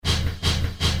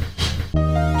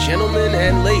Gentlemen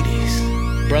and ladies,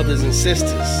 brothers and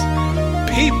sisters,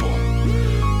 people,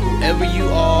 whoever you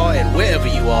are and wherever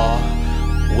you are,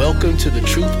 welcome to the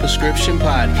Truth Prescription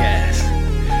Podcast.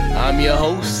 I'm your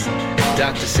host,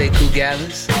 Dr. Sekou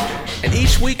Gathers, and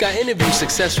each week I interview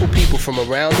successful people from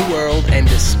around the world and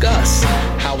discuss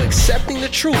how accepting the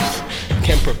truth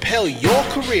can propel your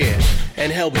career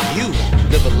and help you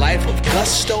live a life of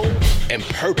gusto and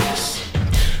purpose.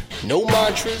 No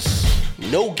mantras,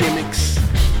 no gimmicks,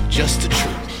 just the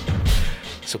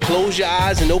truth. So close your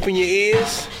eyes and open your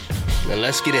ears, and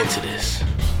let's get into this.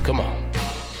 Come on.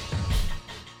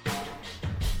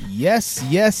 Yes.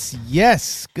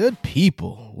 Good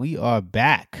people. We are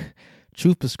back.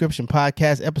 Truth Prescription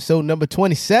Podcast, episode number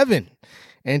 27.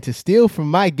 And to steal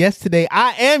from my guest today,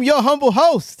 I am your humble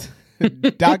host,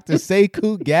 Dr.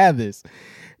 Sekou Gathers.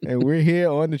 And we're here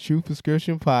on the Truth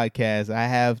Prescription Podcast. I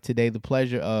have today the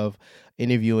pleasure of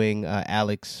interviewing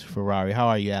Alex Ferrari. How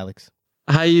are you, Alex?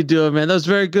 How you doing, man? That was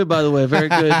very good, by the way. Very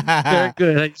good. Very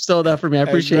good. You stole that from me. I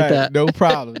appreciate that. No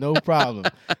problem.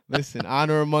 Listen,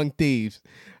 honor among thieves.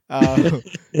 I'm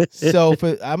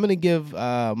going to give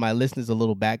my listeners a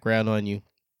little background on you.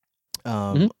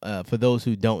 For those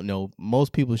who don't know,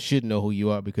 most people should know who you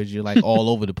are because you're like all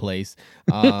over the place.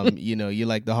 You're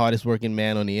like the hardest working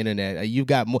man on the internet. You've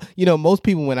got more, most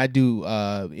people, when I do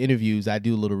interviews, I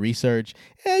do a little research.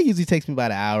 It usually takes me about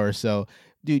an hour or so.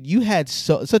 Dude, you had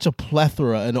such a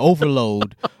plethora, an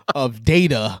overload of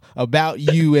data about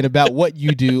you and about what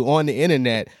you do on the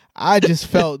internet. I just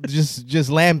felt just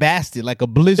lambasted, like a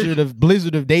blizzard of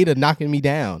data knocking me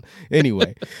down.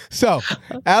 Anyway, so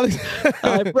Alex,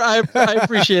 I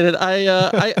appreciate it.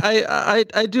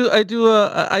 I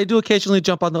do occasionally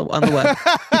jump on the web.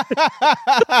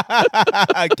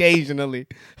 Occasionally,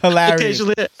 hilarious.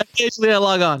 Occasionally I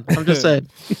log on. I'm just saying.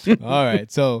 All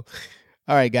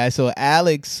right, guys. So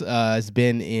Alex has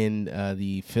been in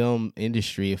the film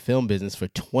industry, film business for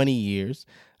 20 years.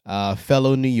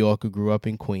 Fellow New Yorker, grew up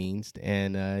in Queens,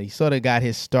 and he sort of got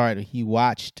his start. He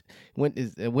went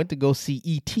to go see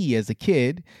E.T. as a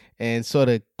kid and sort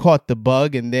of caught the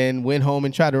bug, and then went home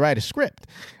and tried to write a script.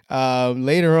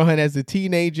 Later on, as a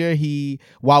teenager,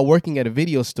 while working at a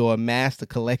video store, amassed a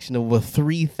collection of over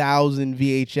 3,000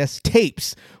 VHS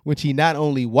tapes, which he not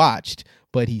only watched,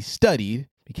 but he studied.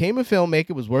 Became a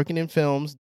filmmaker, was working in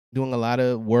films, doing a lot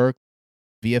of work,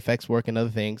 VFX work and other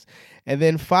things. And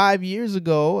then 5 years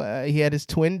ago, he had his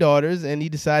twin daughters, and he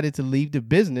decided to leave the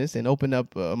business and open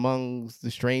up, among the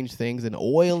strange things, an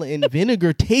oil and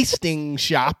vinegar tasting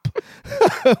shop.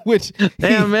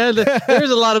 Damn, man,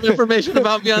 there's a lot of information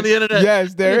about me on the internet.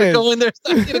 Yes, there is. I'm gonna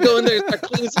go in there and start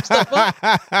cleaning some stuff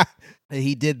up.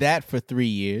 He did that for 3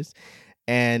 years.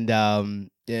 And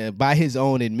by his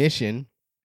own admission,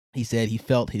 he said he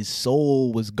felt his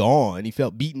soul was gone. He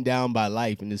felt beaten down by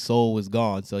life and his soul was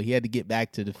gone. So he had to get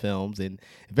back to the films and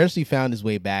eventually found his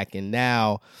way back. And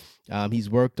now he's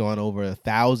worked on over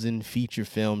 1,000 feature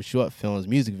films, short films,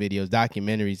 music videos,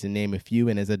 documentaries, to name a few.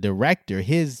 And as a director,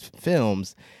 his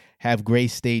films have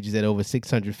graced stages at over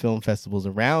 600 film festivals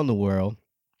around the world.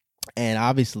 And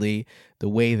obviously, the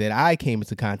way that I came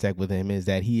into contact with him is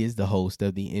that he is the host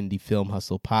of the Indie Film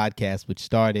Hustle podcast, which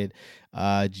started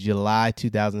July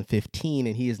 2015,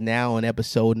 and he is now on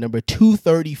episode number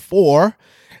 234.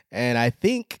 And I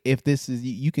think if this is,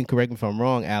 you can correct me if I'm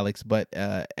wrong, Alex, but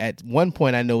at one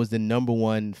point I know it was the number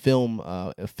one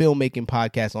filmmaking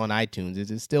podcast on iTunes.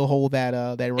 Does it still hold that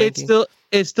ranking?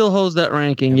 It still holds that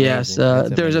ranking. Amazing. Yes.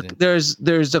 Amazing.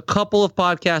 There's a couple of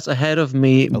podcasts ahead of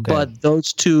me, okay, but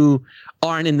those two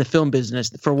aren't in the film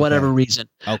business for whatever reason.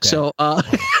 Okay. So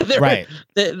right,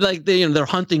 they're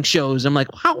hunting shows. I'm like,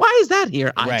 why is that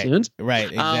here? iTunes.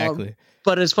 Right. Exactly.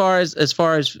 But as far as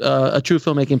a true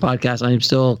filmmaking podcast, I'm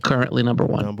still currently number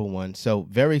one. So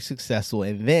very successful.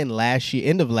 And then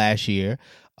end of last year,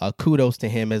 kudos to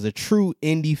him as a true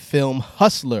indie film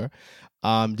hustler.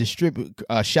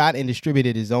 Shot and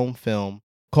distributed his own film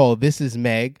called This Is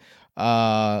Meg.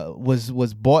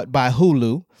 Was bought by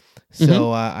Hulu.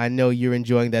 So I know you're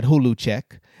enjoying that Hulu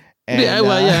check. And,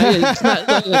 yeah. It's not,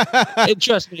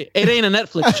 trust me, it ain't a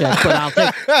Netflix check, but I'll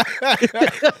take.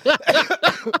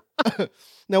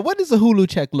 Now, what does a Hulu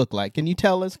check look like? Can you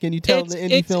tell us? Can you tell the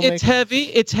indie filmmaker?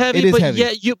 It's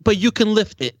heavy, but you can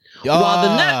lift it.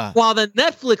 While the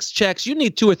Netflix checks, you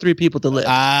need 2 or 3 people to lift.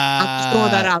 I'm just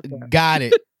throwing that out there. Got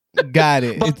it.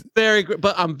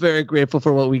 But I'm very grateful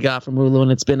for what we got from Hulu,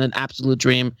 and it's been an absolute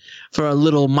dream for a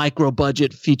little micro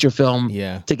budget feature film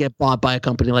to get bought by a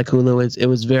company like Hulu. It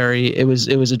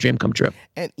was a dream come true.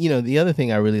 And the other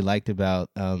thing I really liked about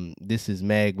This Is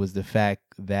Meg was the fact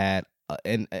that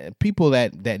and people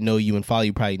that know you and follow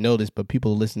you probably know this, but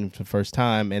people listening for the first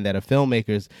time and that are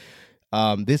filmmakers,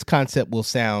 this concept will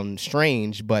sound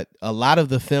strange, but a lot of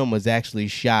the film was actually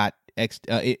shot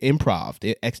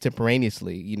improv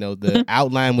extemporaneously. You know, the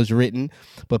outline was written,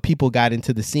 but people got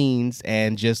into the scenes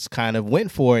and just kind of went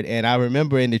for it. And I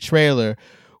remember in the trailer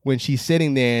when she's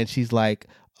sitting there and she's like,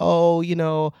 oh, you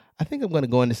know, I think I'm going to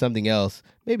go into something else,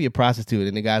 maybe a prostitute.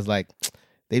 And the guy's like,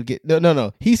 they get no.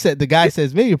 The guy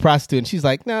says maybe a prostitute, and she's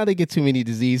like, no, they get too many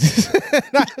diseases. And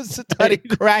I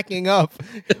started cracking up.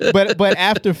 But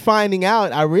after finding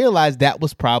out, I realized that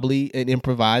was probably an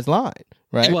improvised line,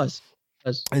 right? It was.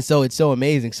 And so it's so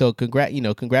amazing. So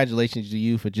congratulations to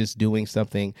you for just doing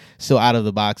something so out of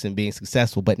the box and being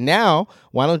successful. But now,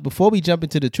 before we jump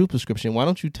into the Truth Prescription, why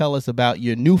don't you tell us about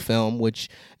your new film, which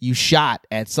you shot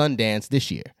at Sundance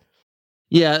this year?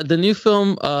 Yeah, the new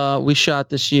film we shot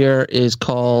this year is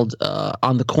called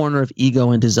On the Corner of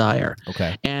Ego and Desire.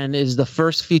 Okay. And is the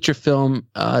first feature film,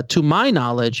 to my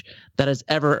knowledge, that has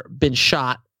ever been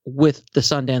shot with the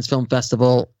Sundance Film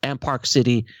Festival and Park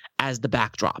City as the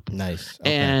backdrop. Nice.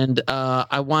 Okay. And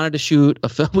I wanted to shoot a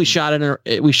film. We shot it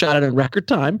in record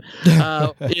time.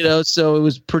 So it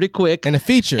was pretty quick. And a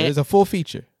feature is a full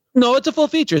feature. No, it's a full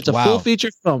feature. It's a full feature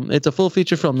film. It's a full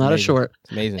feature film, not a short.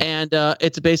 It's amazing. And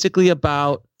it's basically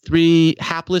about three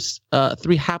hapless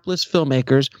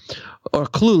filmmakers or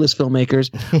clueless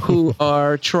filmmakers who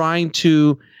are trying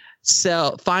to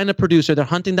find a producer. They're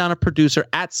hunting down a producer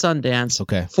at Sundance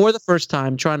for the first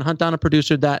time, trying to hunt down a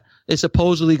producer that is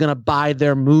supposedly going to buy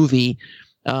their movie.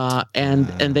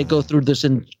 And they go through this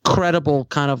incredible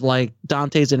kind of like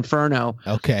Dante's Inferno.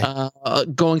 Okay.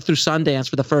 Going through Sundance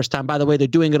for the first time. By the way, they're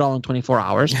doing it all in 24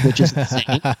 hours, which is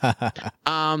insane.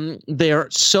 They're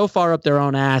so far up their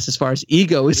own ass as far as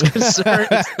ego is concerned.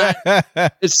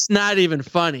 It's not even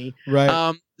funny.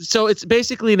 Right. So it's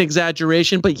basically an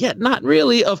exaggeration, but yet not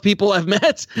really, of people I've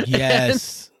met.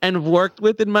 Yes. and worked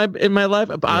with in my life.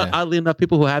 Oddly enough,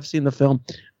 people who have seen the film,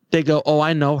 they go, "Oh,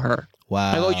 I know her."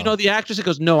 Wow. I go, "You know the actress?" It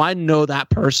goes, "No, I know that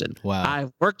person. Wow.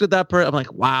 I've worked with that person." I'm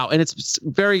like, wow. And it's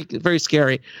very, very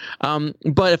scary.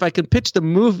 But if I can pitch the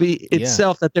movie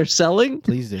itself that they're selling,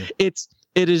 please do.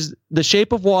 It is The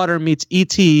Shape of Water meets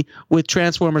E.T. with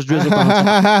Transformers Drizzle Bones.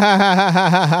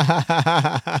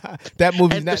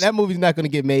 That movie's not going to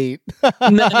get made.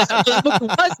 The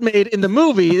movie was made in the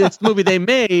movie. It's the movie they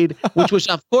made, which was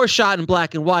of course shot in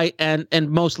black and white and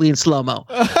mostly in slow mo.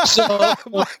 So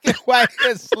black and white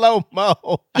and slow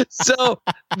mo. So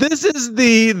this is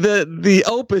the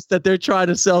opus that they're trying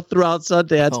to sell throughout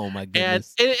Sundance. Oh my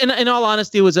goodness! And in all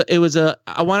honesty, it was a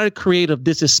I wanted to create a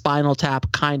This Is Spinal Tap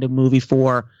kind of movie for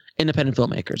independent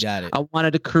filmmakers. Got it. I wanted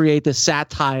to create the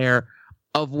satire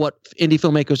of what indie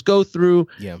filmmakers go through,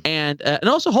 and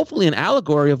also hopefully an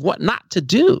allegory of what not to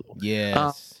do.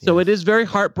 Yes. So it is very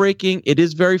heartbreaking. It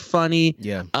is very funny.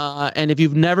 Yeah. And if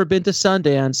you've never been to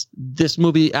Sundance, this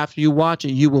movie, after you watch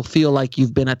it, you will feel like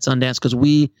you've been at Sundance, because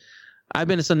I've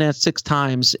been to Sundance 6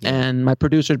 times, and my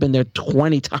producer's been there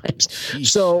 20 times.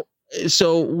 Sheesh.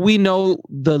 So we know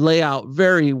the layout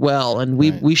very well, and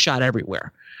we shot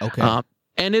everywhere. Okay.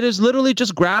 And it is literally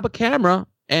just grab a camera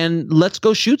and let's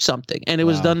go shoot something. And it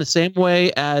was done the same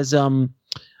way as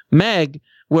Meg,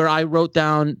 where I wrote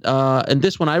down, and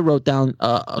this one I wrote down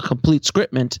a complete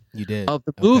scriptment of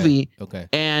the movie. Okay.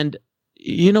 And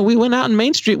we went out on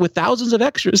Main Street with thousands of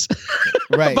extras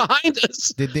behind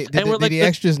us. Did the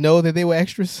extras know that they were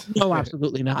extras? No,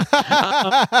 absolutely not.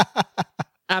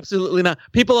 Absolutely not.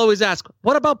 People always ask,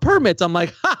 "What about permits?" I'm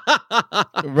like,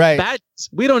 right. Badges.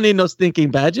 We don't need no stinking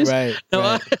badges. Right. No,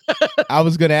 right. I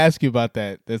was going to ask you about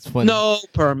that. That's funny. No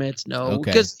permits. No,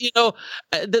 because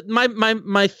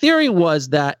my theory was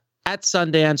that at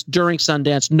Sundance, during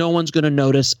Sundance, no one's going to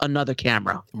notice another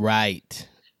camera. Right.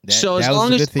 That was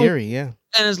a good theory. Yeah.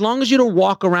 And as long as you don't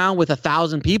walk around with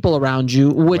 1,000 people around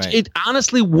you, which it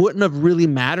honestly wouldn't have really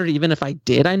mattered, even if I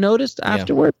did, I noticed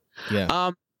afterward.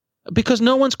 Yeah. Because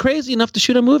no one's crazy enough to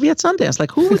shoot a movie at Sundance. Like,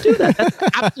 who would do that? That's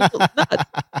absolutely nuts.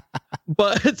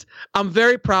 But I'm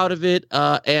very proud of it.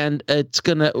 And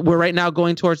we're right now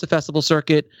going towards the festival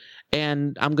circuit,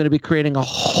 and I'm going to be creating a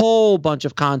whole bunch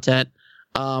of content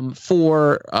on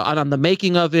the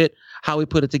making of it, how we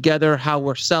put it together, how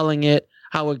we're selling it,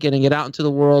 how we're getting it out into the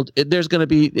world. It's going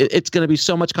to be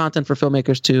so much content for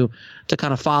filmmakers to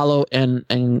kind of follow and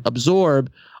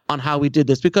absorb on how we did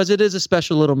this, because it is a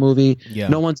special little movie. Yeah.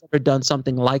 No one's ever done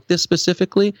something like this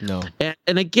specifically. No.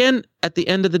 And again, at the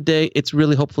end of the day, it's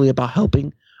really hopefully about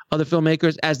helping other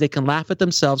filmmakers as they can laugh at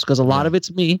themselves, because a lot of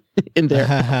it's me in there.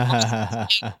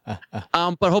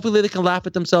 But hopefully they can laugh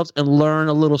at themselves and learn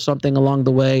a little something along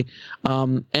the way.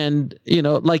 And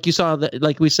like you saw,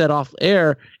 like we said off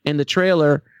air in the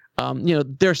trailer,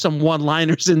 there's some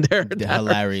one-liners in there.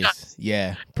 Hilarious.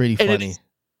 Yeah, pretty funny.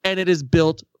 And it is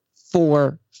built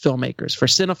for filmmakers, for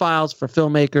cinephiles, for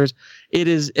filmmakers. It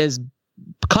is as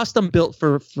custom built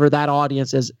for that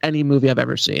audience as any movie I've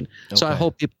ever seen. Okay. So I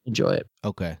hope people enjoy it.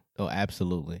 Okay. Oh,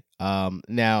 absolutely.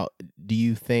 Now, do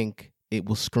you think it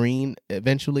will screen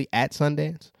eventually at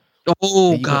Sundance?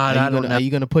 Oh, God, I don't know. Are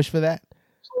you going to push for that?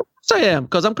 Yes, I am,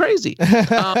 because I'm crazy.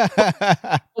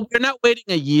 We're not waiting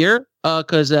a year,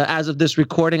 because as of this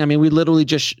recording, I mean, we literally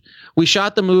we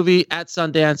shot the movie at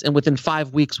Sundance, and within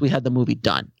 5 weeks, we had the movie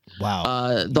done.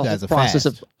 Wow. The whole process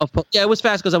of it was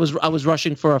fast because I was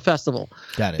rushing for a festival.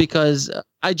 Got it. Because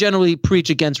I generally preach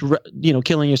against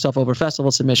killing yourself over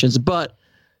festival submissions, but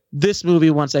this movie,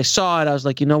 once I saw it, I was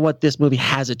like, you know what? This movie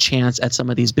has a chance at some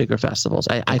of these bigger festivals.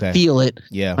 I feel it.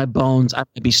 Yeah. My bones. I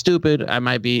might be stupid. I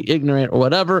might be ignorant or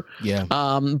whatever. Yeah.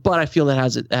 But I feel it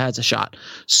has a shot.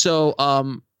 So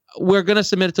we're going to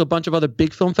submit it to a bunch of other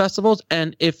big film festivals.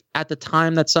 And if at the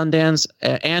time that Sundance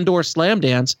and or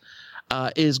Slamdance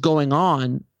is going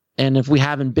on, and if we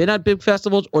haven't been at big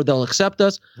festivals or they'll accept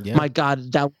us, my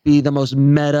God, that would be the most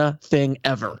meta thing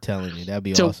ever. I'm telling you, that'd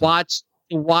be awesome.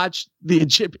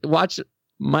 Watch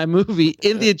my movie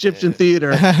in the Egyptian theater,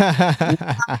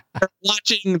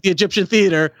 watching the Egyptian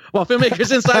theater while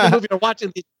filmmakers inside the movie are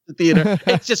watching the Egyptian theater.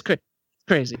 It's just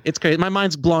crazy. It's crazy. My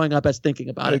mind's blowing up as thinking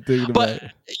about it. But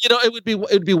it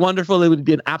would be wonderful. It would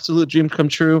be an absolute dream come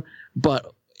true.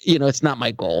 But it's not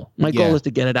my goal. My goal is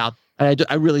to get it out.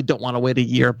 I really don't want to wait a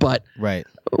year, but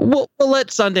we'll let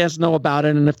Sundance know about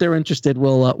it, and if they're interested,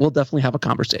 we'll definitely have a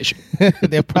conversation.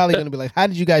 They're probably going to be like, "How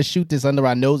did you guys shoot this under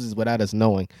our noses without us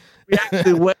knowing?" We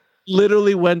actually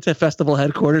literally went to festival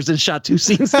headquarters and shot 2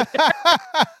 scenes there.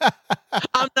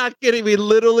 I'm not kidding. We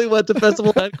literally went to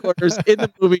festival headquarters in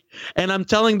the movie, and I'm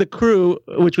telling the crew,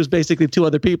 which was basically 3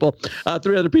 other people,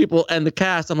 and the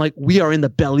cast, I'm like, we are in the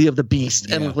belly of the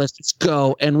beast, and let's just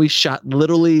go. And we shot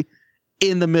literally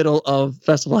in the middle of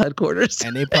festival headquarters.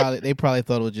 And they probably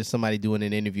thought it was just somebody doing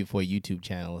an interview for a YouTube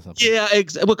channel or something. Yeah,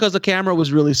 because the camera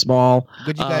was really small.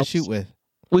 What'd you guys shoot with?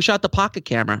 We shot the pocket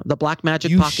camera, the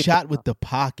Blackmagic pocket. You shot with the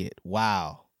pocket.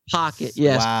 Wow. Pocket,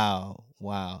 yes.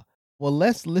 Wow. Well,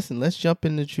 let's jump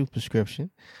into Truth Prescription.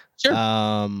 Sure.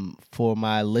 For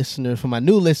my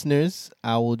new listeners,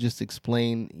 I will just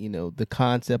explain, the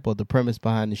concept or the premise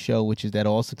behind the show, which is that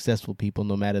all successful people,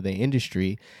 no matter their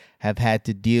industry, have had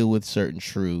to deal with certain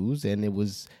truths, and it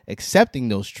was accepting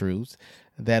those truths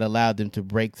that allowed them to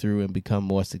break through and become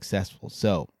more successful.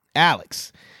 So,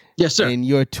 Alex. Yes, sir. In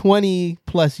your 20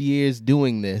 plus years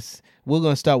doing this, we're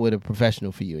going to start with a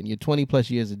professional for you. In your 20 plus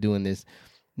years of doing this,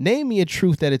 name me a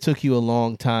truth that it took you a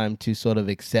long time to sort of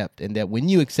accept, and that when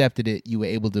you accepted it, you were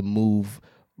able to move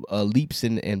leaps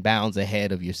and bounds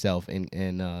ahead of yourself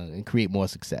and create more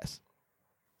success.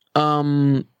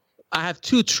 I have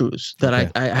 2 truths that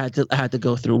I had to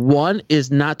go through. One is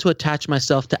not to attach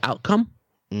myself to outcome.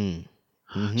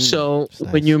 Mm-hmm. So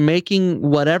when you're making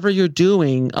whatever you're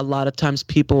doing, a lot of times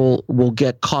people will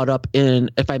get caught up in,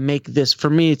 if I make this, for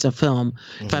me, it's a film.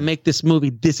 Mm-hmm. If I make this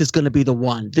movie, this is going to be the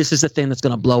one. This is the thing that's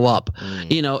going to blow up.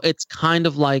 Mm-hmm. It's kind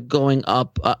of like going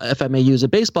up, if I may use a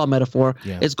baseball metaphor,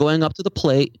 it's going up to the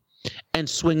plate and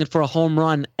swinging for a home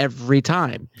run every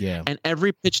time. Yeah. And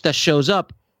every pitch that shows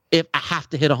up, if I have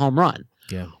to hit a home run.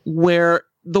 Yeah. Where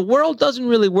the world doesn't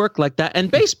really work like that, and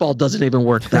baseball doesn't even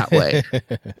work that way.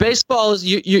 Baseball is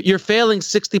you're failing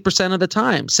 60% of the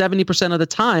time, 70% of the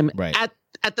time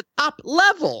at the top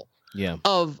level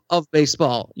of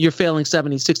baseball. You're failing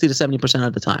 60 to 70%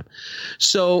 of the time.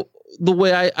 So the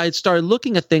way I started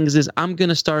looking at things is I'm going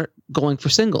to start going for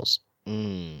singles.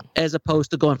 As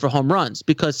opposed to going for home runs,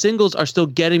 because singles are still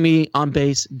getting me on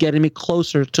base, getting me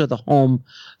closer to the home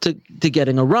to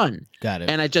getting a run. Got it.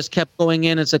 And I just kept going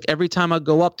in. It's like every time I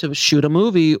go up to shoot a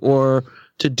movie or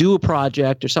to do a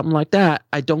project or something like that,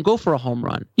 I don't go for a home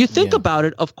run. You think about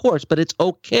it, of course, but it's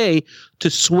okay to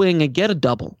swing and get a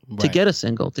double, to get a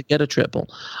single, to get a triple.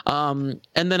 And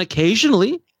then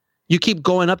occasionally you keep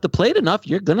going up the plate enough,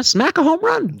 you're going to smack a home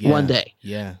run one day.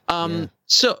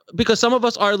 So, because some of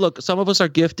us are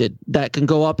gifted that can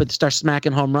go up and start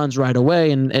smacking home runs right away.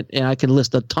 And I can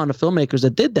list a ton of filmmakers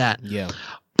that did that. Yeah.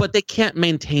 But they can't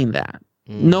maintain that.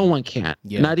 No one can.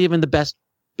 Yeah. Not even the best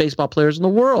baseball players in the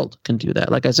world can do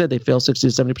that. Like I said, they fail 60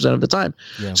 to 70% of the time.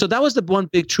 Yeah. So that was the one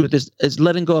big truth is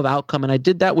letting go of outcome. And I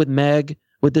did that with Meg.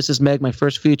 with This Is Meg, my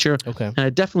first feature. Okay. And I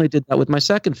definitely did that with my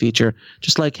second feature.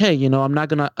 Just like, hey, I'm not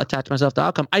going to attach myself to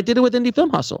outcome. I did it with Indie Film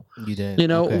Hustle. You did.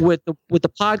 With the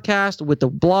podcast, with the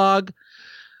blog.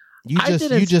 You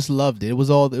just loved it. It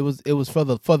was for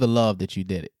the love that you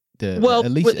did it.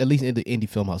 At least in the Indie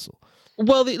Film Hustle.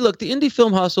 Well, the Indie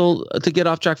Film Hustle, to get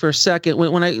off track for a second,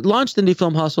 when I launched Indie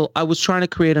Film Hustle, I was trying to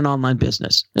create an online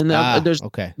business. And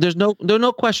there's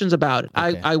no questions about it.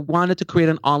 Okay. I wanted to create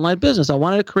an online business. I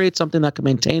wanted to create something that could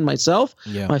maintain myself,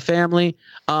 my family,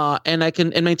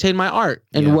 and maintain my art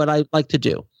and what I like to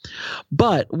do.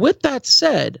 But with that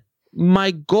said, my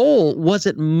goal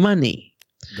wasn't money.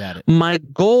 Got it. My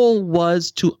goal was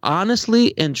to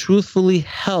honestly and truthfully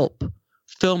help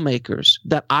filmmakers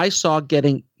that I saw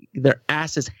getting their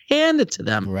asses handed to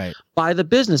them by the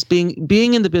business,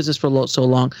 being in the business for so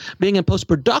long, being in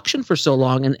post-production for so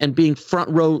long, and being front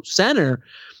row center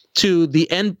to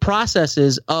the end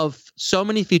processes of so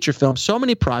many feature films, so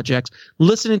many projects,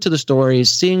 listening to the stories,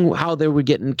 seeing how they were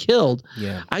getting killed.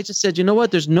 Yeah. I just said, you know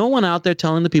what? There's no one out there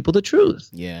telling the people the truth.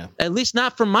 Yeah. At least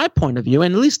not from my point of view,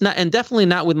 and definitely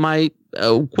not with my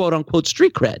quote unquote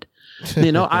street cred.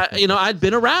 I'd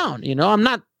been around. I'm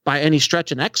not by any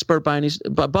stretch an expert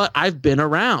but I've been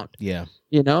around. Yeah.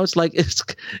 It's like it's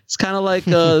kind of like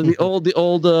the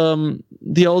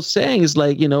old saying is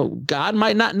like, God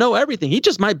might not know everything. He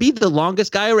just might be the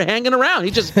longest guy ever hanging around.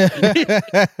 He just might be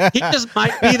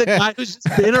the guy who's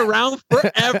just been around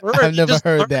forever. I've never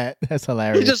heard that. That's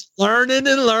hilarious. He's just learning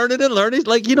and learning and learning.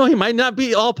 Like, he might not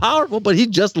be all powerful, but he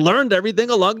just learned everything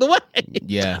along the way.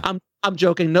 Yeah. I'm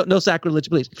joking. No sacrilege,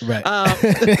 please. Right.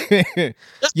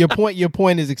 Your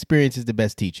point is experience is the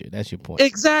best teacher. That's your point.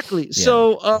 Exactly. Yeah.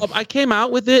 So I came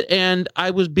out with it, and I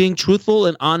was being truthful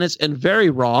and honest and very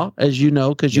raw, as you know,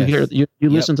 because you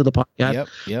listen to the podcast.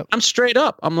 Yep. I'm straight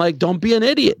up. I'm like, don't be an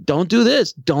idiot. Don't do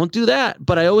this. Don't do that.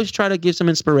 But I always try to give some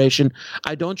inspiration.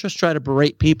 I don't just try to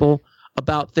berate people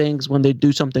about things when they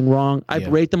do something wrong. I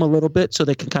berate them a little bit so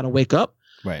they can kind of wake up.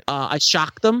 Right. I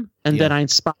shock them, and then I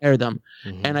inspire them.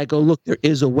 Mm-hmm. And I go, look, there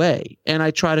is a way. And I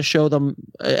try to show them,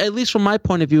 at least from my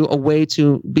point of view, a way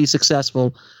to be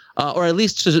successful, or at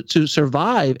least to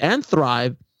survive and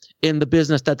thrive in the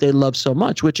business that they love so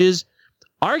much, which is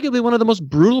arguably one of the most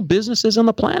brutal businesses on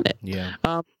the planet. Yeah.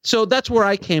 So that's where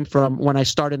I came from when I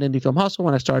started Indie Film Hustle,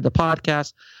 when I started the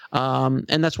podcast.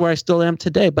 And that's where I still am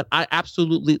today. But I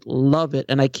absolutely love it.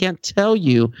 And I can't tell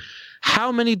you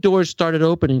how many doors started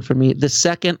opening for me the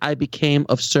second I became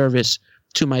of service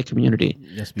to my community.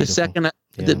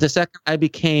 The second I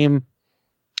became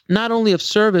not only of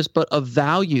service, but of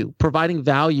value, providing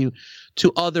value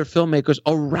to other filmmakers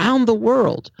around the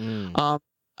world.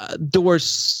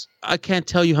 Doors, I can't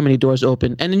tell you how many doors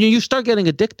open, and then you start getting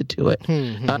addicted to it.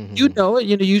 You know it.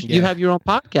 You have your own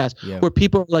podcast where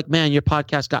people are like, "Man, your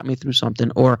podcast got me through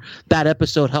something," or "That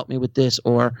episode helped me with this,"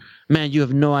 or "Man, you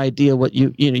have no idea what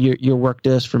your work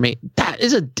does for me." That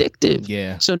is addictive.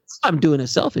 Yeah. So I'm doing it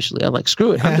selfishly. I'm like,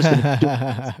 screw it. I'm just gonna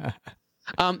do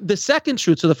it. The second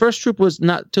truth. So the first truth was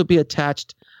not to be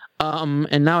attached.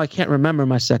 And now I can't remember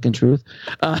my second truth.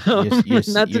 Your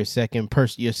second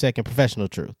professional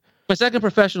truth. My second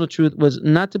professional truth was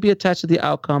not to be attached to the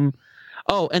outcome.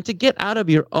 Oh, and to get out of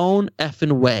your own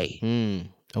effing way.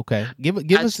 Okay.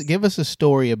 Give us a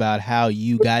story about how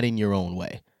you got in your own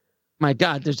way. My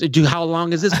God, how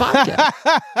long is this podcast?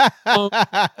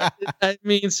 I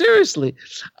mean, seriously.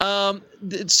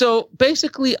 So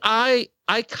basically, I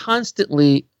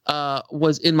constantly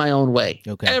was in my own way.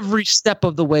 Okay. Every step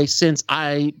of the way since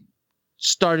I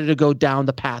started to go down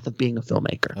the path of being a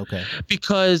filmmaker. Okay.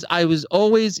 Because I was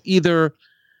always either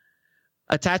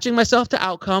attaching myself to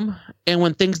outcome, and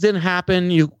when things didn't happen,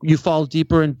 you fall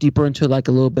deeper and deeper into like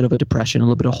a little bit of a depression, a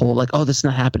little bit of hole, like, oh, this is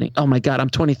not happening. Oh my God, I'm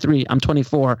 23, I'm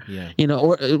 24. Yeah.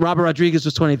 Or Robert Rodriguez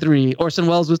was 23, Orson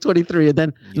Welles was 23, and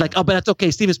then like, oh, but that's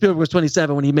okay. Steven Spielberg was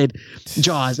 27 when he made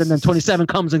Jaws, and then 27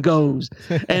 comes and goes.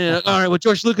 And all right, well,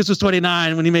 George Lucas was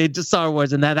 29 when he made Star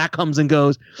Wars, and that comes and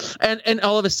goes. And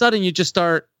all of a sudden you just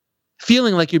start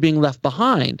feeling like you're being left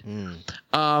behind.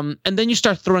 And then you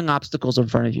start throwing obstacles in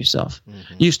front of yourself.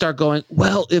 You start going,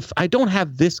 well, if I don't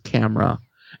have this camera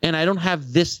and I don't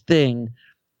have this thing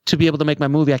to be able to make my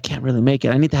movie, I can't really make it.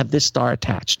 I need to have this star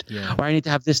attached, or I need to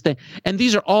have this thing. And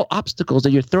these are all obstacles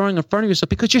that you're throwing in front of yourself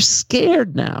because you're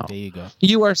scared now. There you go.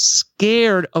 You are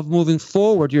scared of moving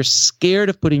forward. You're scared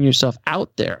of putting yourself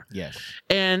out there. Yes.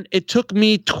 And it took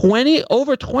me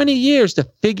over 20 years to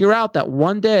figure out that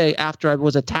one day after I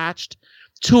was attached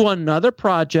to another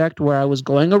project where I was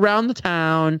going around the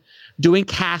town, doing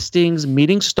castings,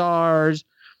 meeting stars,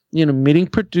 meeting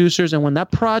producers. And when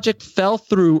that project fell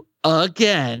through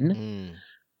again,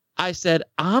 I said,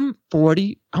 I'm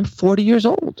 40 years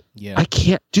old. Yeah. I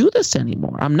can't do this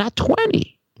anymore. I'm not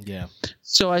 20. Yeah.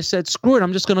 So I said, screw it.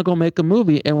 I'm just going to go make a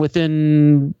movie. And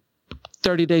within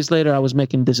 30 days later, I was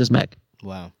making This Is Meg.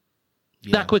 Wow.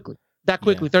 Yeah. That quickly.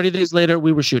 Yeah. 30 days later,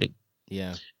 we were shooting.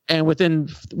 Yeah. And within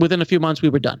a few months, we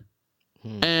were done.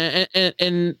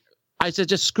 And I said,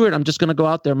 just screw it. I'm just going to go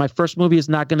out there. My first movie is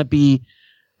not going to be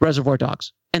Reservoir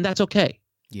Dogs. And that's okay.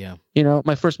 Yeah. You know,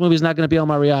 my first movie is not going to be El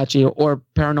Mariachi or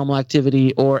Paranormal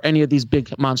Activity or any of these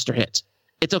big monster hits.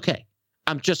 It's okay.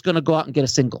 I'm just going to go out and get a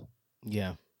single.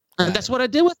 Yeah. And that's what I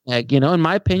did with Meg. You know, in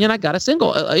my opinion, I got a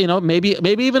single. You know, maybe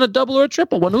even a double or a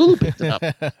triple when Hulu picked it up.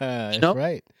 That's you know?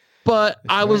 right. But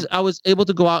I was able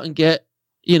to go out and get,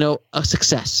 you know, a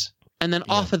success. And then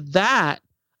off of that,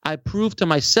 I proved to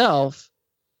myself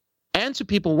and to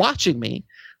people watching me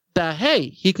that, hey,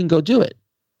 he can go do it.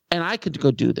 And I could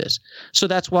go do this. So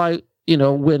that's why, you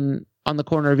know, when On the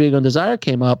Corner of Ego and Desire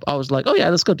came up, I was like, oh yeah,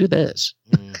 let's go do this.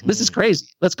 This is crazy.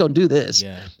 Let's go do this.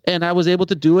 Yeah. And I was able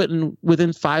to do it. And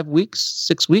within 5 weeks,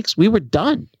 6 weeks, we were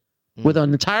done with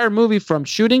an entire movie from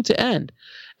shooting to end.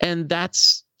 And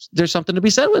there's something to be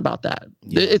said about that.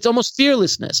 Yeah. It's almost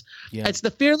fearlessness. Yeah. It's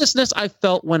the fearlessness I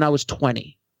felt when I was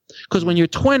 20. Because when you're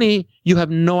 20, you have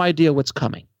no idea what's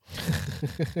coming.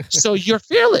 So you're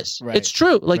fearless. Right. It's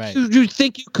true. Like you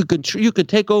think you could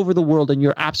take over the world, and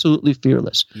you're absolutely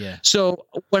fearless. Yeah. So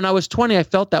when I was 20, I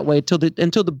felt that way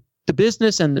until the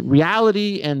business and the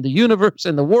reality and the universe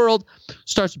and the world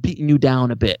starts beating you down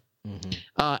a bit.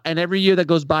 Mm-hmm. And every year that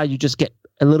goes by, you just get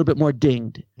a little bit more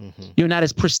dinged. Mm-hmm. You're not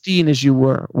as pristine as you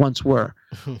once were.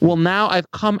 Well, now I've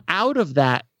come out of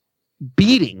that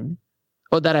beating,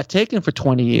 or that I've taken for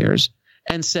 20 years.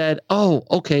 And said, oh,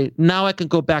 okay, now I can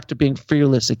go back to being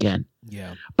fearless again.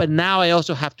 Yeah. But now I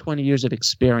also have 20 years of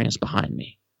experience behind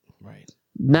me. Right.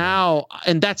 Now,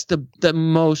 and that's the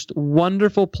most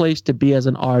wonderful place to be as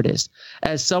an artist,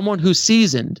 as someone who's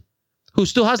seasoned, who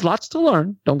still has lots to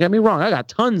learn. Don't get me wrong. I got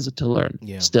tons to learn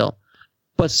still.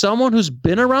 But someone who's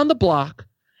been around the block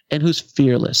and who's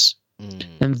fearless.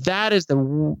 And that is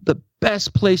the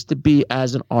best place to be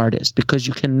as an artist, because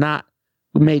you cannot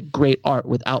make great art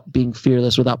without being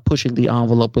fearless, without pushing the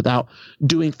envelope, without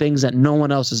doing things that no one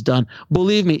else has done.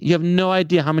 Believe me, you have no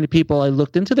idea how many people I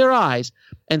looked into their eyes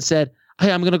and said,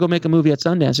 hey, I'm going to go make a movie at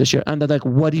Sundance this year. And they're like,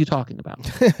 what are you talking about?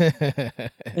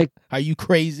 Like, are you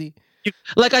crazy?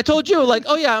 Like I told you, like,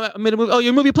 oh yeah, I made a movie. Oh,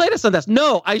 your movie played at Sundance.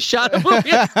 No, I shot a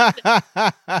movie.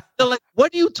 They're like,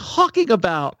 what are you talking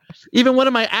about? Even one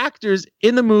of my actors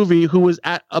in the movie, who was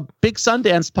at a big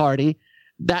Sundance party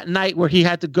that night, where he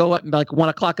had to go at like 1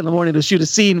 o'clock in the morning to shoot a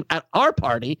scene at our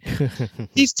party,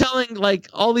 he's telling like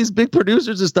all these big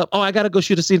producers and stuff, oh, I got to go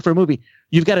shoot a scene for a movie.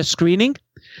 You've got a screening?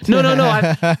 No.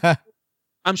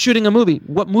 I'm shooting a movie.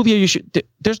 What movie are you shooting?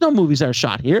 There's no movies that are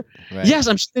shot here. Right. Yes,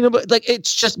 I'm shooting a movie. Like,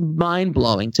 it's just mind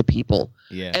blowing to people.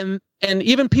 Yeah. And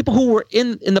even people who were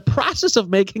in the process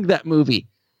of making that movie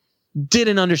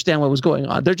didn't understand what was going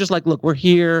on. They're just like, look, we're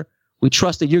here. We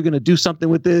trust that you're going to do something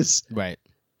with this. Right.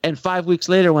 And 5 weeks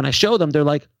later, when I show them, they're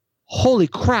like, holy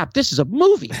crap, this is a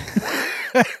movie.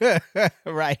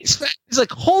 Right. It's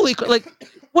like, holy, like,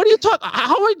 what are you talking?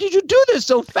 How did you do this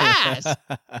so fast?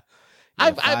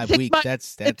 Yeah, 5 weeks.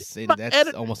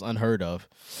 That's almost unheard of.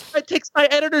 It takes my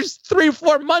editors 3 or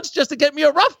 4 months just to get me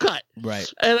a rough cut. Right.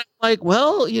 And I'm like,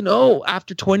 well, you know,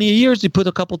 after 20 years, you put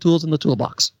a couple tools in the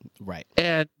toolbox. Right.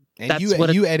 And that's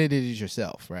you edited it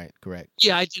yourself, right? Correct.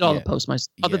 Yeah, I did all the post myself.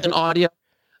 Other than audio,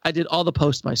 I did all the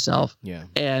post myself. Yeah.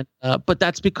 And but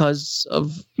that's because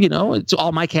of, you know, it's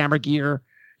all my camera gear.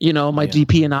 You know, my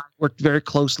DP and I worked very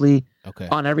closely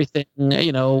on everything,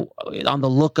 you know, on the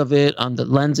look of it, on the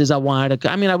lenses I wanted.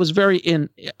 I mean, I was very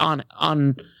involved,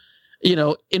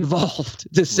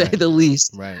 to say the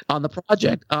least, on the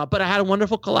project. But I had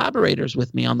wonderful collaborators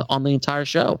with me on the entire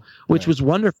show, which was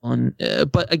wonderful. And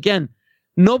but again,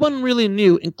 no one really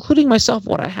knew, including myself,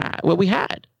 what we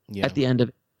had at the end of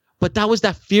it. But that was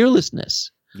that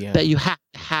fearlessness that you have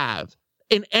to have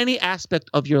in any aspect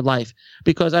of your life.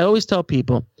 Because I always tell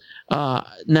people,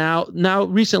 now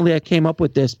recently I came up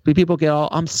with this, people get all,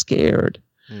 I'm scared,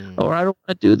 or I don't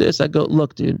want to do this. I go,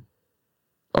 look, dude,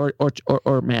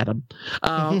 or madam.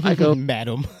 I go,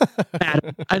 madam.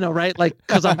 Madam. I know, right? Like,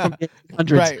 because I'm from the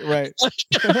 1800s. Right.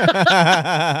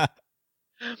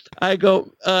 I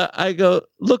go,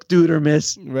 look, dude or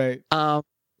miss. Right.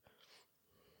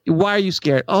 Why are you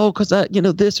scared? Oh, because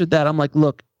this or that. I'm like,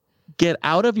 look, get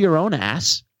out of your own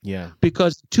ass. Yeah.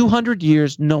 Because 200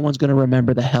 years, no one's going to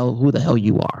remember who the hell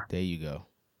you are. There you go.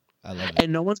 I love it.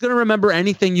 And no one's going to remember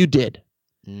anything you did.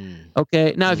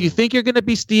 Okay. Now, if you think you're going to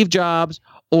be Steve Jobs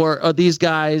or these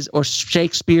guys or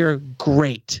Shakespeare,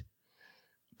 great.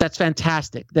 that's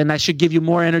fantastic. Then that should give you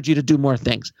more energy to do more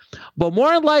things. But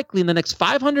more than likely in the next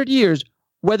 500 years,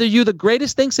 whether you're the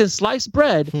greatest thing since sliced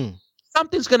bread,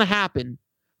 something's going to happen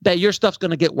that your stuff's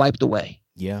going to get wiped away.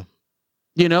 Yeah.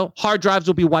 You know, hard drives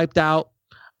will be wiped out.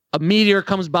 A meteor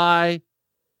comes by,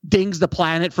 dings the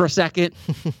planet for a second.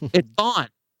 It's gone.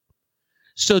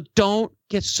 So don't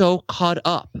get so caught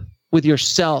up with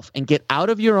yourself and get out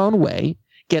of your own way,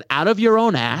 get out of your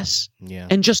own ass,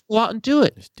 and just go out and do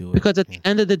it. Just do it. Because at the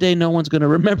end of the day, no one's going to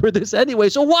remember this anyway.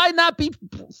 So why not be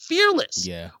fearless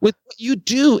with what you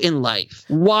do in life?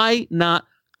 Why not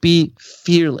be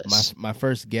fearless? My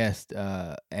first guest,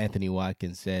 Anthony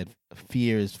Watkins, said,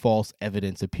 "Fear is false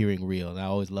evidence appearing real." And I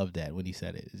always loved that when he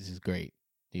said it. It's just great.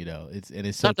 You know,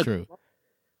 it's so true.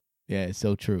 Yeah, it's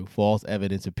so true. False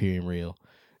evidence appearing real.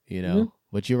 You know,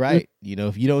 but you're right. You know,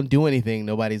 if you don't do anything,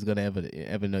 nobody's gonna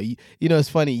ever know. You know, it's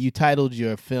funny. You titled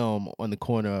your film On the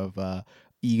Corner of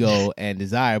Ego and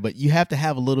Desire, but you have to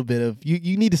have a little bit of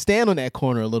you need to stand on that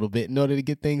corner a little bit in order to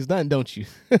get things done, don't you?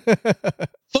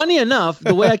 Funny enough,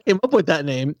 the way I came up with that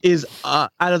name is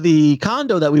out of the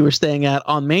condo that we were staying at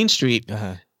on Main Street.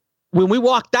 When we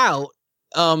walked out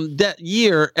that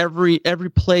year, every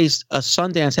place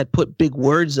Sundance had put big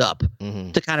words up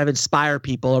to kind of inspire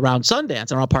people around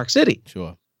Sundance, around Park City.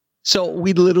 Sure. So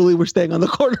we literally were staying on the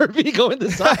corner of Ego and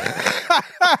Desire.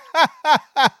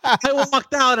 I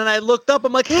walked out and I looked up.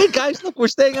 I'm like, "Hey guys, look, we're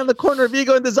staying on the corner of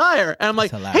Ego and Desire." And I'm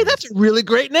like, "Hey, that's a really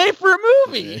great name for a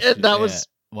movie." And that was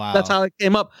wow. That's how it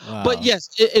came up. Wow. But yes,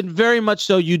 it very much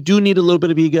so. You do need a little bit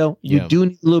of ego. You do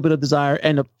need a little bit of desire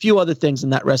and a few other things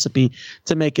in that recipe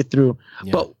to make it through.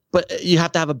 Yeah. But you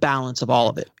have to have a balance of all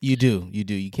of it. You do.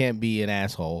 You can't be an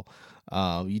asshole.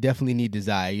 You definitely need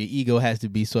desire. Your ego has to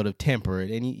be sort of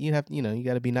tempered, and you have, you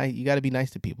got to be nice. You got to be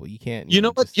nice to people. You can't. You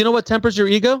know what tempers your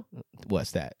ego?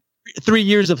 What's that? 3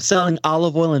 years of selling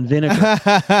olive oil and vinegar.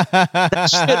 That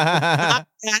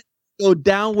shit go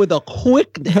down with a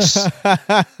quickness.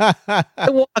 I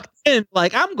walked in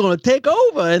like, I'm going to take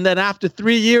over, and then after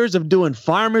 3 years of doing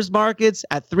farmers markets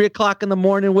at 3 o'clock in the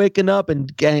morning, waking up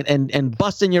and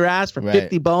busting your ass for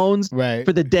 50 bones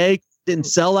for the day. Didn't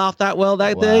sell out that well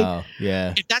that day.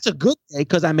 Yeah. That's a good day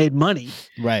because I made money.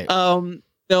 Right.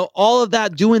 All of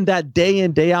that, doing that day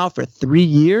in, day out for 3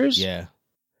 years. Yeah.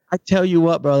 I tell you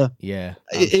what, brother. Yeah.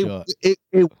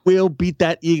 It will beat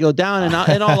that ego down. And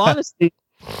in all honesty,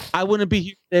 I wouldn't be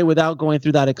here today without going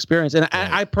through that experience. And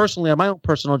I personally, on my own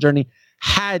personal journey,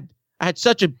 I had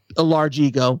such a large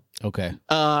ego. Okay.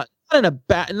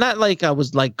 Not like I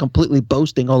was like completely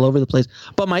boasting all over the place,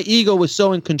 but my ego was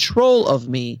so in control of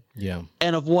me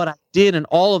and of what I did and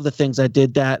all of the things I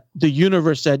did that the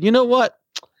universe said, "You know what?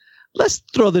 Let's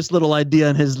throw this little idea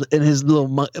in his little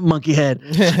monkey head."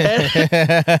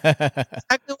 Exactly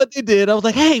what they did. I was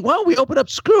like, "Hey, why don't we open up?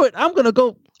 Screw it. I'm going to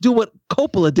go do what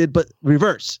Coppola did, but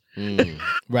reverse."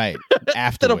 Right.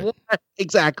 After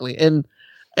exactly. And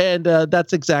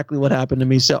that's exactly what happened to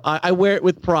me. So I wear it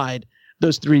with pride.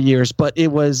 Those 3 years, but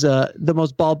it was the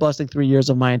most ball-busting 3 years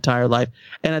of my entire life.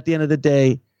 And at the end of the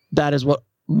day, that is what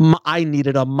I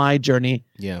needed on my journey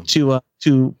to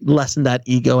lessen that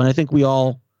ego. And I think we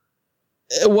all,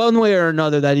 one way or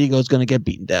another, that ego is going to get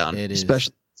beaten down,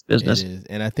 especially in business. It is.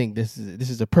 And I think this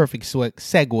is a perfect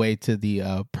segue to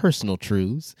the personal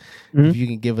truths. If you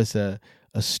can give us a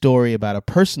story about a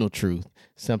personal truth,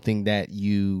 something that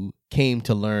you came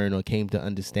to learn or came to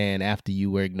understand after you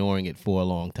were ignoring it for a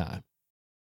long time.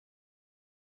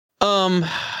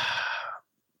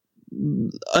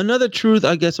 Another truth,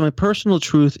 I guess, my personal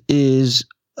truth is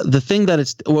the thing that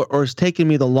it's or has taken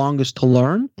me the longest to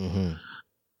learn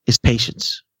is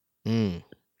patience.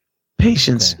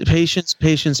 Patience,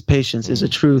 patience is a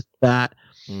truth that,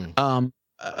 not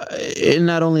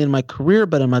only in my career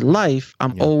but in my life, I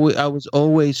was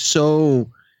always so.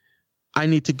 I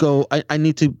need to go. I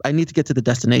need to get to the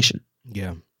destination.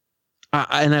 Yeah,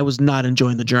 and I was not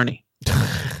enjoying the journey.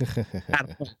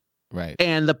 Right.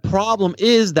 And the problem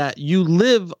is that you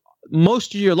live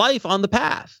most of your life on the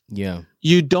path. Yeah.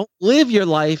 You don't live your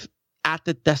life at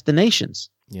the destinations.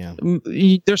 Yeah.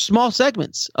 There's small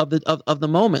segments of the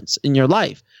moments in your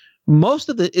life. Most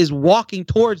of it is walking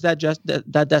towards that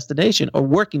destination or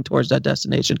working towards that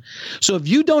destination. So if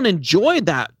you don't enjoy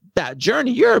that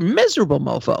journey, you're a miserable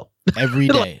mofo. Every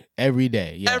day. Every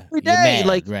day. Yeah. Every day.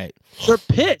 Right. You're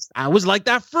pissed. I was like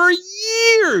that for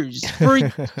years.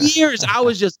 I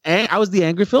was just I was the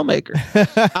angry filmmaker.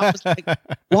 I was like,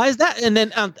 why is that? And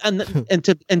then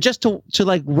and just to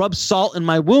like rub salt in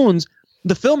my wounds,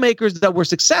 the filmmakers that were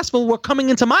successful were coming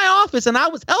into my office and I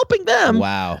was helping them.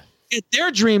 Wow. get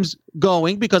their dreams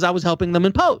going because I was helping them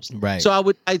in post. Right.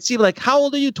 So I'd see like, how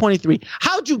old are you? 23.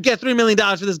 How'd you get $3 million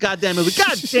for this goddamn movie?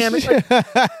 God damn it.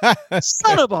 Like,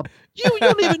 son of a, you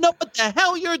don't even know what the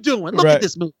hell you're doing. Look at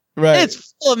this movie. Right.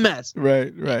 It's full of mess.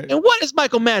 Right. And what is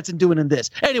Michael Madsen doing in this?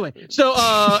 Anyway, so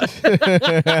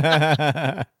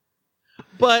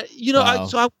but you know, wow.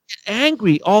 I would get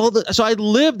angry so I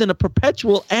lived in a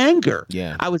perpetual anger.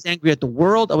 Yeah. I was angry at the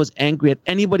world. I was angry at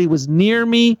anybody who was near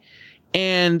me.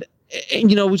 And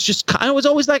you know, it was just, I was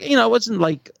always like, you know, I wasn't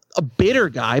like a bitter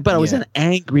guy, but I was an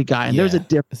angry guy. And there's a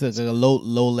difference. So it's like a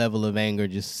low level of anger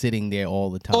just sitting there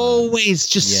all the time. Always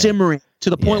just simmering to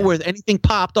the point where if anything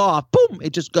popped off, boom,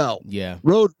 it just go. Yeah.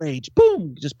 Road rage,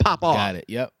 boom, just pop off. Got it.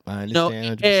 Yep. I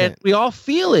understand. You know, and we all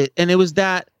feel it. And it was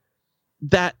that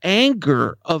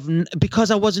anger of, because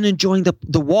I wasn't enjoying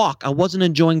the walk. I wasn't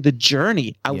enjoying the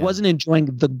journey. I wasn't enjoying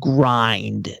the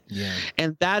grind. Yeah.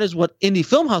 And that is what Indie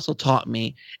Film Hustle taught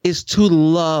me, is to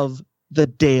love the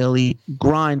daily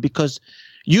grind, because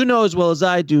you know as well as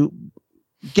I do,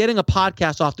 getting a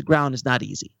podcast off the ground is not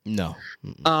easy. No.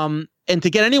 And to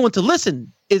get anyone to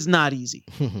listen is not easy.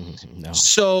 No.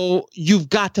 So you've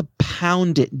got to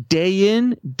pound it day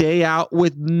in, day out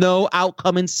with no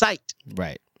outcome in sight.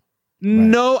 Right.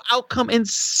 No outcome in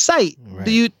sight.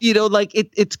 Right. You know, like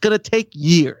it's going to take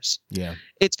years. Yeah.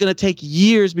 It's going to take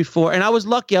years before. And I was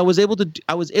lucky. I was able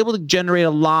to generate a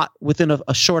lot within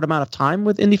a short amount of time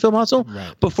with Indie Film Hustle.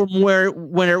 Right. But from where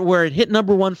it hit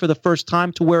 #1 for the first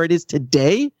time to where it is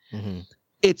today,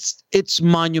 it's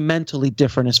monumentally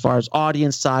different as far as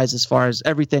audience size, as far as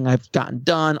everything I've gotten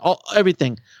done,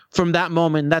 everything from that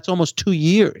moment. That's almost 2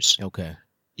 years. Okay.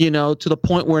 You know, to the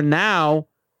point where now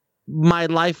my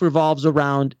life revolves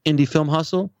around Indie Film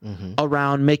Hustle,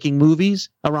 around making movies,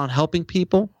 around helping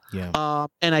people. Yeah.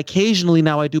 And occasionally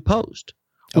now I do post.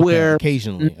 Okay, where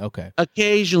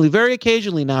occasionally, very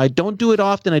occasionally now. I don't do it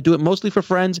often. I do it mostly for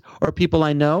friends or people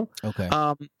I know. Okay.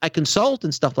 I consult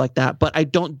and stuff like that, but I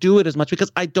don't do it as much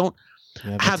because I don't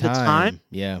have the time.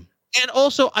 Yeah. And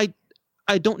also I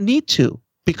don't need to,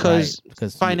 because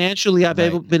financially I've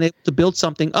been able to build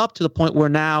something up to the point where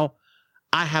now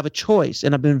I have a choice,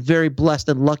 and I've been very blessed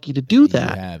and lucky to do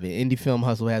that. Yeah, Indie Film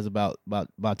Hustle has about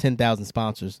 10,000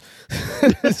 sponsors.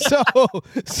 so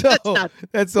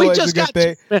that's always a good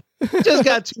thing. We just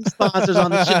got 2 sponsors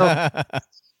on the show.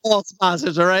 All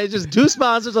sponsors, all right? Just 2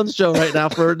 sponsors on the show right now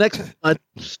for next month.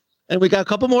 And we got a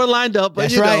couple more lined up.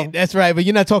 But That's right. But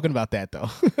you're not talking about that, though.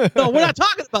 No, we're not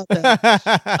talking about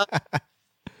that.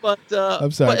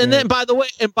 I'm sorry. And then, by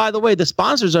the way, the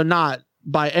sponsors are not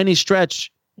by any stretch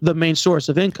the main source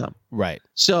of income. Right.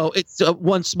 So it's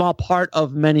one small part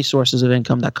of many sources of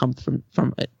income that come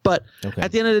from it. But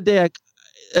at the end of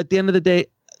the day,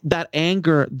 that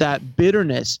anger, that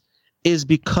bitterness is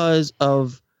because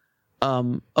of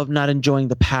not enjoying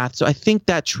the path. So I think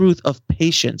that truth of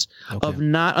patience, of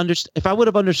not if I would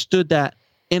have understood that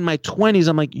in my 20s,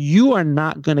 I'm like, you are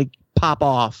not going to pop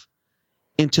off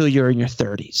until you're in your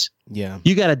 30s. Yeah.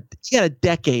 You got a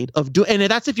decade of and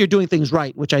that's if you're doing things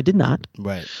right, which I did not.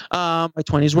 Right. My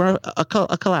 20s were a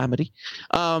calamity.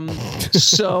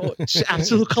 So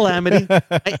absolute calamity.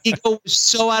 My ego was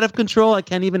so out of control, I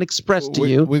can't even express to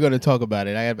you. We're going to talk about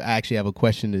it. I actually have a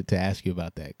question to ask you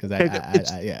about that, because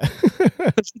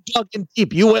It's dug in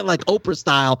deep. You went like Oprah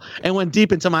style and went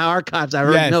deep into my archives. I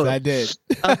already know. I did.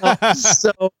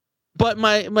 But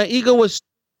my ego was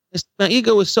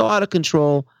so out of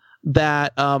control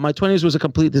that my 20s was a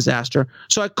complete disaster.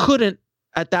 So I couldn't,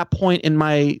 at that point in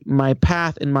my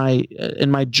path, in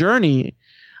my journey,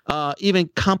 even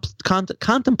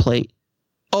contemplate,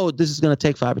 this is going to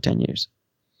take 5 or 10 years.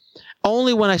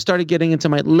 Only when I started getting into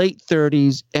my late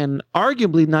 30s, and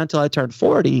arguably not until I turned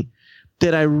 40,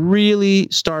 did I really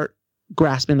start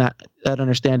grasping that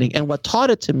understanding. And what taught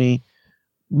it to me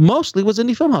mostly was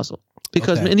Indie Film Hustle,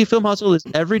 because Indie Film Hustle is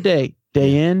every day,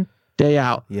 day in, day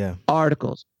out. Yeah.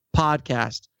 Articles,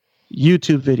 podcasts,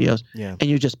 YouTube videos, and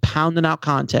you're just pounding out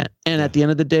content. And at the end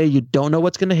of the day, you don't know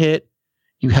what's going to hit.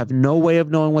 You have no way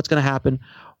of knowing what's going to happen.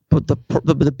 But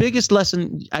the biggest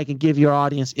lesson I can give your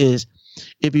audience is,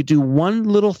 if you do one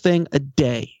little thing a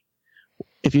day,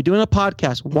 if you're doing a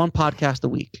podcast, one podcast a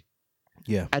week,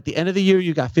 at the end of the year,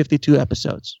 you got 52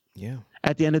 episodes. Yeah.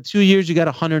 At the end of 2 years, you got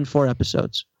 104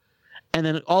 episodes. And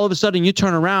then all of a sudden you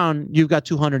turn around, you've got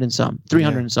 200 and some,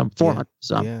 300 and some, 400 and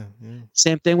some. Yeah.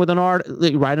 Same thing with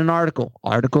write an article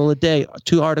a day,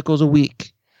 2 articles a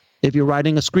week. If you're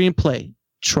writing a screenplay,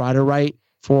 try to write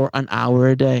for an hour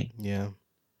a day. Yeah.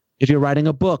 If you're writing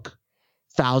a book,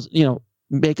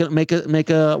 make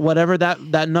a whatever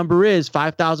that number is,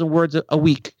 5,000 words a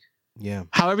week. Yeah.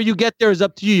 However you get there is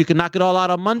up to you. You can knock it all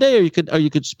out on Monday, or you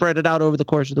could spread it out over the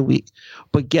course of the week.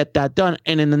 But get that done.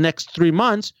 And in the next 3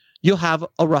 months, you'll have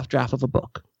a rough draft of a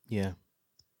book. Yeah.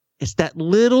 It's that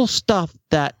little stuff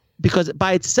that, because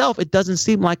by itself, it doesn't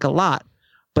seem like a lot,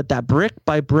 but that brick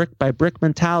by brick by brick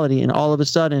mentality, and all of a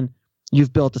sudden,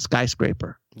 you've built a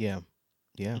skyscraper. Yeah.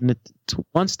 Yeah. And it's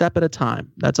one step at a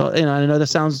time. That's all. And I know that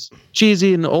sounds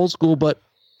cheesy and old school, but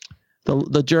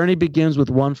the journey begins with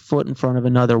one foot in front of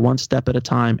another, one step at a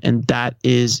time. And that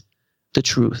is the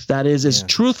truth. That is as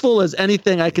truthful as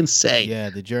anything I can say. Yeah.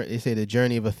 They say the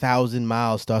journey of 1,000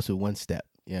 miles starts with one step.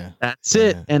 Yeah. That's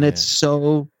it. And it's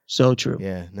so true.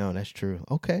 Yeah. No, that's true.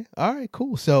 Okay. All right,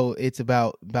 cool. So it's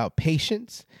about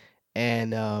patience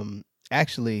and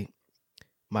actually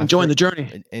enjoying the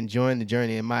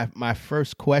journey. And my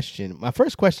first question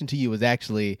to you was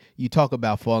actually, you talk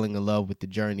about falling in love with the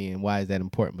journey and why is that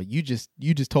important, but you just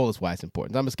told us why it's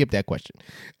important. So I'm gonna skip that question.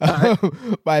 Right.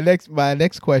 My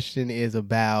next question is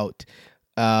about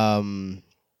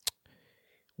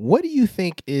what do you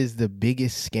think is the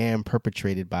biggest scam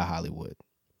perpetrated by Hollywood?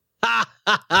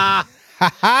 As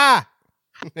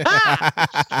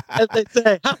they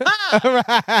say.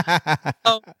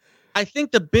 I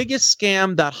think the biggest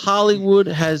scam that Hollywood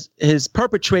has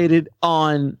perpetrated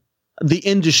on the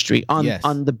industry, on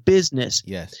the business,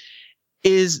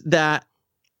 is that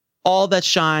all that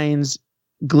shines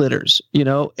glitters,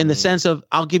 in the sense of,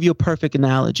 I'll give you a perfect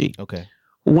analogy. Okay.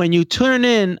 When you turn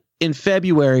in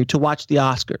February to watch the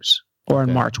Oscars, or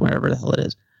in March, wherever the hell it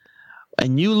is,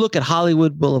 and you look at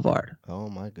Hollywood Boulevard. Oh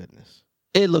my goodness.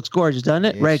 It looks gorgeous, doesn't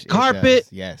it? Red carpet.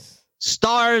 Yes.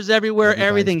 Stars everywhere.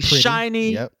 Everything's pretty.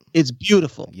 shiny. Yep. It's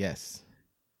beautiful. Yes.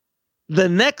 The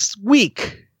next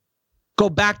week, go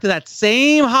back to that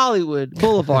same Hollywood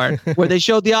Boulevard where they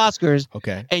showed the Oscars.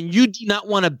 Okay. And you do not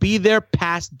want to be there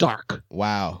past dark.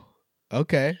 Wow.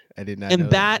 Okay. I did not know that.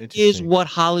 And that is what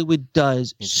Hollywood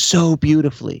does so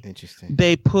beautifully. Interesting.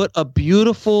 They put a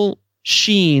beautiful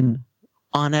sheen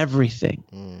on everything.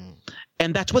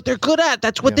 And that's what they're good at.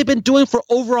 That's what they've been doing for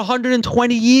over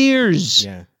 120 years.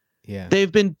 Yeah. Yeah.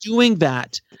 They've been doing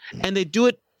that. And they do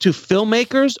it to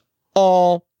filmmakers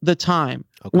all the time.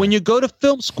 Okay. When you go to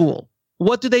film school,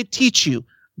 what do they teach you?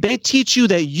 They teach you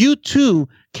that you too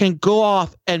can go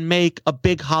off and make a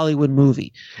big Hollywood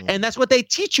movie. And that's what they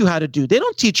teach you how to do. They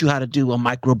don't teach you how to do a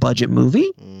micro budget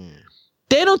movie.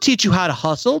 They don't teach you how to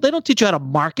hustle. They don't teach you how to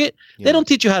market. They don't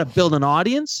teach you how to build an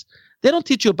audience. They don't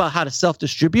teach you about how to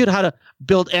self-distribute, how to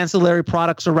build ancillary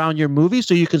products around your movie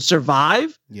so you can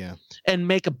survive and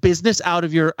make a business out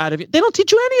of your. They don't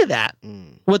teach you any of that.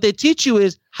 What they teach you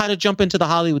is how to jump into the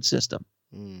Hollywood system,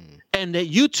 and that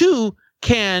you too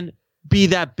can be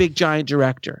that big giant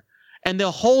director. And they'll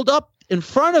hold up in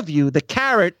front of you the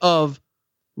carrot of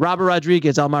Robert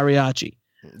Rodriguez, El Mariachi,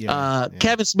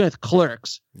 Kevin Smith,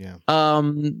 Clerks, the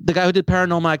guy who did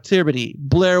Paranormal Activity,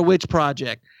 Blair Witch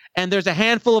Project. And there's a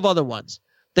handful of other ones.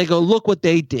 They go, look what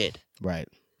they did. Right.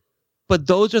 But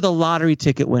those are the lottery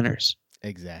ticket winners.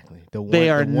 Exactly. They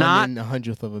are not in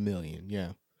 100th of a million. Yeah.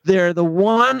 They're the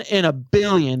 1 in a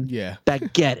billion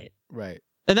that get it. Right.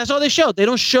 And that's all they show. They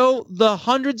don't show the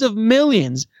hundreds of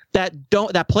millions that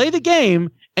play the game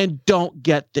and don't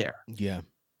get there. Yeah.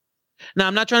 Now,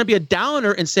 I'm not trying to be a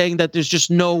downer in saying that there's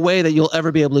just no way that you'll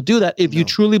ever be able to do that. If you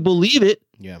truly believe it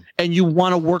and you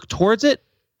want to work towards it,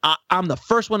 I'm the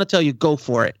first one to tell you, go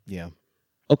for it. Yeah.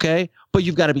 Okay. But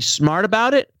you've got to be smart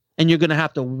about it, and you're going to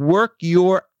have to work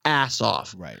your ass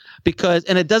off. Right.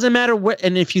 And it doesn't matter what,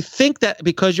 and if you think that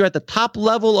because you're at the top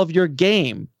level of your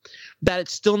game, that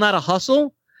it's still not a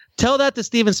hustle, tell that to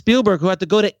Steven Spielberg, who had to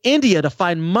go to India to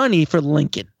find money for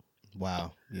Lincoln.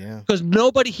 Wow. Yeah. Because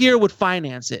nobody here would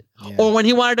finance it. Yeah. Or when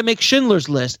he wanted to make Schindler's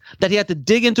List, that he had to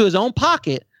dig into his own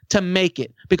pocket to make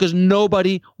it, because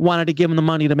nobody wanted to give him the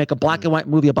money to make a black and white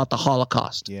movie about the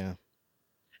Holocaust. Yeah.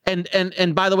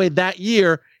 And by the way, that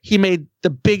year he made the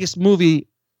biggest movie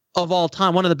of all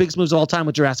time, one of the biggest movies of all time,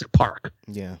 with Jurassic Park.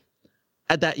 Yeah.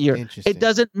 At that year. It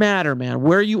doesn't matter, man,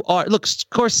 where you are. Look,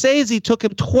 Scorsese took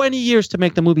him 20 years to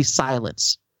make the movie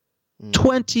Silence.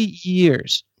 20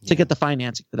 years to get the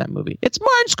financing for that movie. It's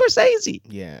Martin Scorsese.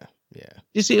 Yeah. Yeah.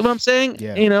 You see what I'm saying?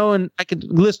 Yeah. And I could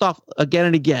list off again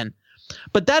and again.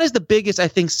 But that is the biggest, I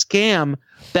think, scam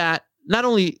that not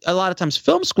only a lot of times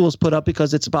film schools put up,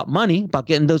 because it's about money, about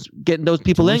getting those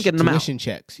people in, getting them out. Tuition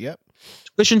checks. Yep.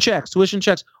 Tuition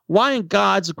checks. Why in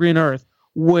God's green earth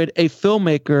would a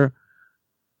filmmaker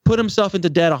put himself into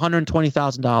debt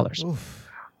 $120,000?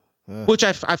 Which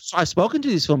I've spoken to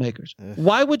these filmmakers.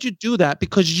 Why would you do that?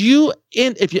 Because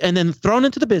and then thrown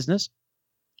into the business.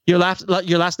 Your last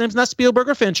name's not Spielberg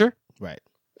or Fincher. Right.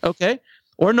 Okay.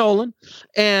 or Nolan,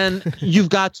 and you've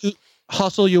got to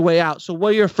hustle your way out. So what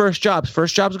are your first jobs?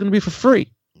 First jobs are going to be for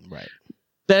free. Right.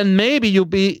 Then maybe you'll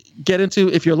get into,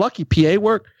 if you're lucky, PA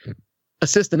work,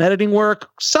 assistant editing work,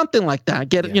 something like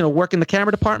that. Work in the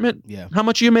camera department. Yeah. How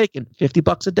much are you making?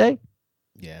 $50 a day?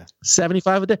 Yeah.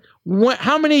 75 a day?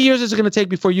 How many years is it going to take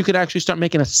before you could actually start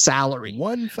making a salary?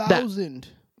 1,000.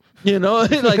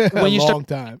 Like when you start. Long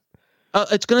time.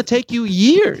 It's going to take you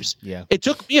years. Yeah. It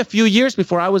took me a few years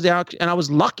before I was out, and I was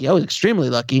lucky. I was extremely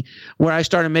lucky where I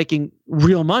started making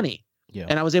real money. Yeah.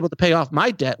 And I was able to pay off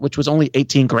my debt, which was only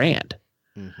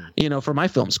 $18,000, for my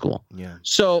film school. Yeah.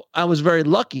 So I was very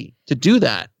lucky to do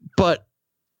that. But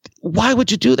why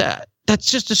would you do that? That's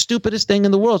just the stupidest thing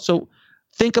in the world. So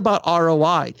think about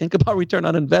ROI. Think about return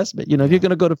on investment. If you're going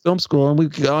to go to film school, and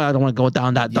I don't want to go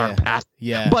down that dark path.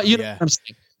 Yeah. But you know what I'm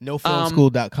saying.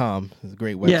 NoFilmSchool.com is a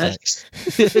great website.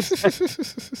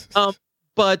 Yeah.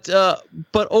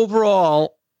 But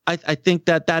overall, I think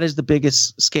that is the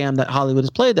biggest scam that Hollywood has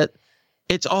played. That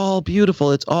it's all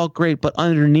beautiful, it's all great, but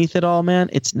underneath it all, man,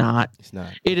 it's not. It's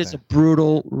not. It is a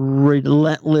brutal,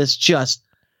 relentless, just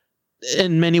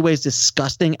in many ways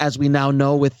disgusting, as we now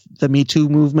know with the Me Too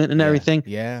movement and everything.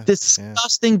 Yeah.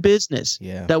 Disgusting business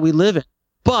that we live in.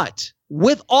 But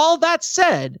with all that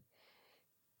said,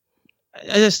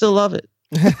 I still love it.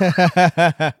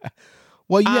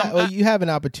 Well, you have an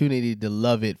opportunity to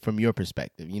love it from your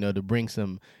perspective, to bring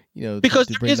some, because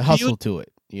to bring the hustle to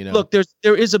it. Look,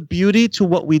 there is a beauty to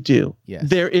what we do. Yes.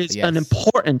 There is an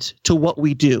importance to what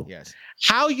we do. Yes.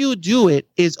 How you do it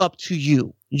is up to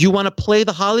you. You want to play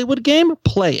the Hollywood game?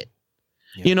 Play it.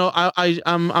 Yeah.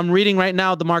 I'm reading right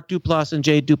now the Mark Duplass and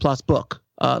Jay Duplass book,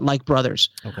 Like Brothers.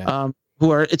 Okay.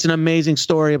 It's an amazing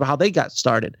story about how they got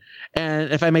started.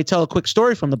 And if I may tell a quick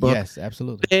story from the book. Yes,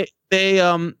 absolutely. They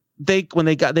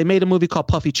made a movie called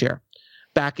Puffy Chair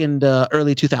back in the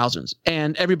early 2000s,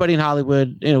 and everybody in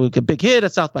Hollywood, a big hit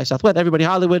at South by Southwest, everybody in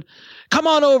Hollywood, come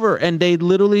on over. And they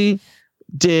literally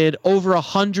did over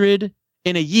 100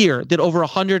 in a year, did over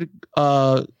 100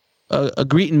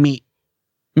 greet and meet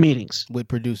meetings with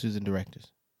producers and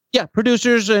directors. Yeah.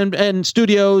 Producers and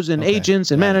studios and agents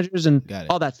and managers and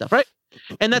all that stuff. Right.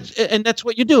 And that's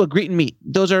what you do, a greet and meet.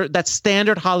 That's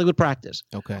standard Hollywood practice.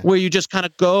 Okay. Where you just kind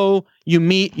of go, you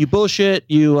meet, you bullshit,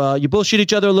 you bullshit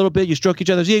each other a little bit, you stroke each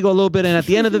other's ego a little bit, and at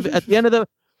the end of the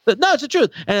no, it's the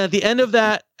truth. And at the end of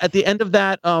that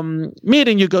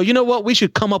meeting, you go, you know what, we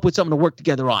should come up with something to work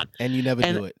together on. And you never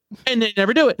do it. And they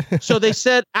never do it. So they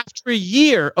said after a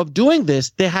year of doing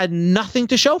this, they had nothing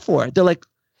to show for it. They're like,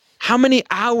 how many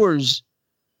hours,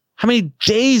 how many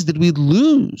days did we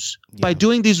lose by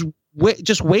doing these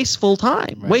just wasteful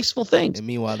time, wasteful things? And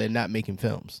meanwhile, they're not making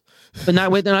films. They're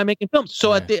not making films.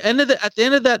 So at the end of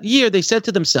that year, they said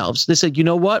to themselves, they said, you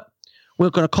know what? We're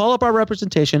going to call up our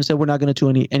representation and say we're not going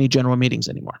to do any general meetings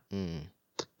anymore. Mm.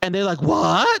 And they're like,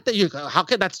 what? How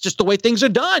can that's just the way things are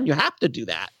done? You have to do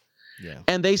that. Yeah.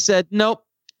 And they said, nope,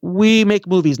 we make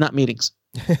movies, not meetings.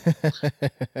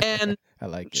 And I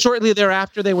like it. Shortly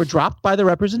thereafter, they were dropped by the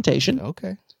representation.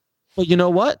 Okay. But you know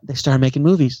what? They started making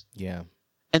movies. Yeah.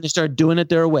 And they started doing it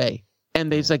their way.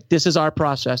 And they're like, this is our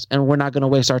process and we're not going to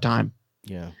waste our time.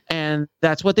 Yeah. And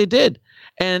that's what they did.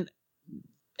 And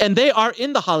they are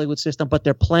in the Hollywood system, but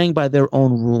they're playing by their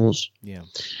own rules. Yeah.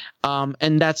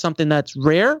 And that's something that's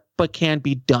rare, but can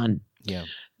be done. Yeah.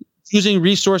 Using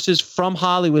resources from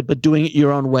Hollywood, but doing it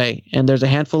your own way. And there's a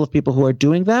handful of people who are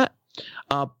doing that.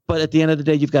 But at the end of the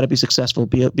day, you've got to be successful,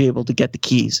 be able to get the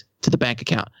keys to the bank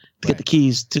account, to get the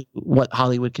keys to what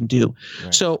Hollywood can do.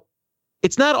 Right. So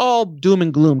it's not all doom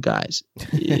and gloom, guys.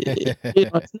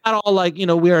 It's not all like,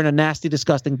 we are in a nasty,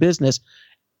 disgusting business.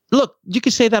 Look, you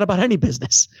can say that about any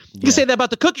business. You can say that about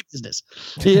the cookie business.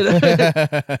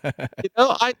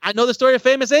 I know the story of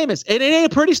Famous Amos. It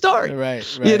ain't a pretty story. Right.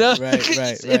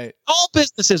 All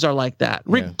businesses are like that,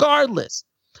 regardless.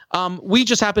 We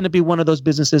just happen to be one of those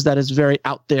businesses that is very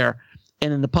out there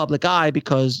and in the public eye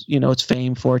because, it's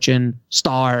fame, fortune,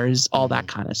 stars, all that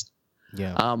kind of stuff.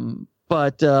 Yeah.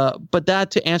 But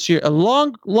that, to answer a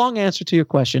long answer to your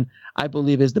question, I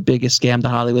believe is the biggest scam that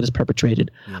Hollywood has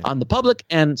perpetrated on the public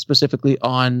and specifically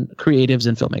on creatives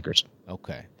and filmmakers.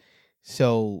 Okay.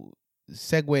 So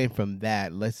segueing from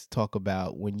that, let's talk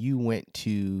about when you went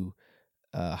to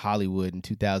Hollywood in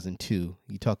 2002.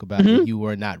 You talk about that you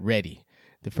were not ready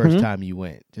the first time you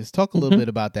went. Just talk a little bit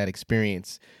about that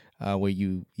experience where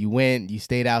you went, you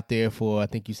stayed out there for, I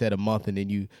think you said a month, and then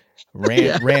you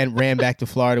ran back to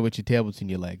Florida with your tail between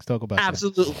your legs. Talk about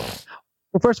Absolutely. That.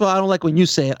 Well, first of all, I don't like when you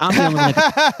say it. I'm the only one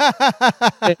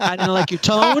that I didn't like your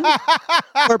tone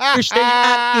or appreciate your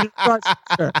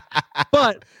attitude.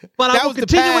 But that was the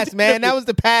past, man. That was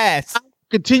the past.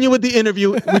 continue with the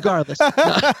interview regardless.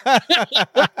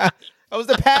 That was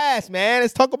the past, man.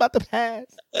 Let's talk about the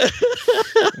past.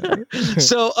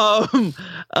 So,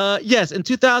 yes, in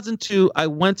 2002, I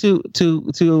went to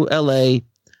LA.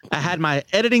 I had my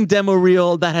editing demo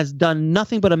reel that has done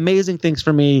nothing but amazing things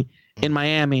for me in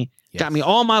Miami. Yes. Got me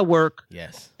all my work.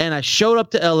 Yes. And I showed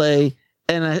up to LA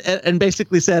and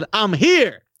basically said, I'm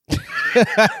here.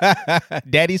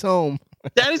 Daddy's home.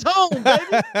 Daddy's home,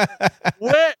 baby.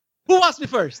 Who wants me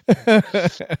first?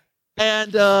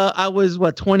 And I was,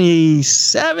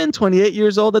 27, 28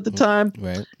 years old at the time.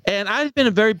 Right. And I've been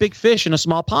a very big fish in a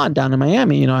small pond down in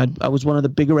Miami. You know, I was one of the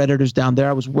bigger editors down there.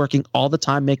 I was working all the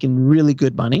time, making really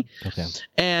good money. Okay.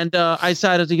 And I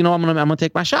decided, I'm gonna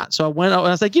take my shot. So I went out and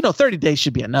I was like, 30 days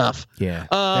should be enough. Yeah.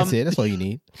 That's it. That's all you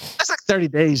need. That's like 30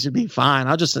 days should be fine.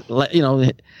 I'll just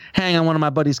hang on one of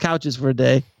my buddy's couches for a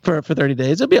day for 30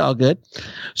 days. It'll be all good.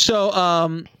 So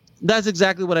that's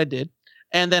exactly what I did.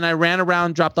 And then I ran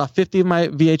around, dropped off 50 of my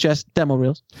VHS demo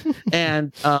reels,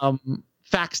 and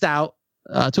faxed out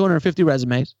 250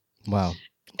 resumes. Wow.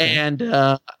 Okay. And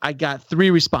I got 3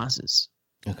 responses.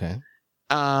 Okay.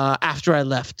 After I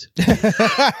left.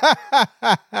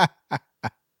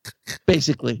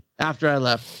 Basically, after I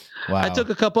left. Wow. I took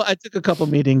a couple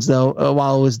meetings though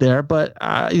while I was there, but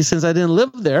since I didn't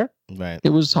live there, right, it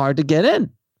was hard to get in.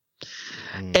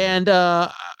 And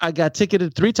I got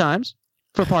ticketed 3 times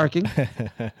for parking.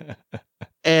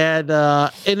 And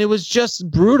it was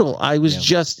just brutal. I was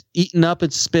just eaten up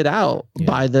and spit out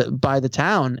by the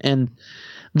town. And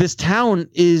this town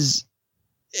is,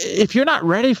 if you're not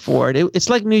ready for it, it's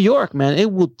like New York, man.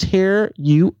 It will tear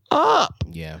you up.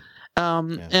 Yeah.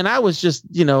 And I was just,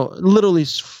 literally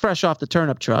fresh off the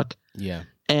turnip truck. Yeah.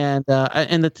 And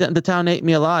the town ate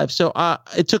me alive. So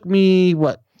it took me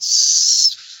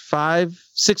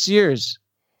 6 years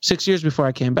before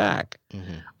I came back.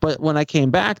 Mm-hmm. But when I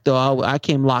came back, though, I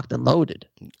came locked and loaded.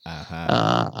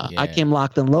 I came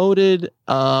locked and loaded.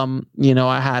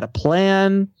 I had a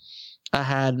plan. I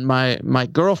had my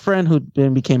girlfriend who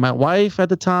then became my wife at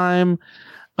the time.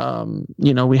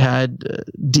 We had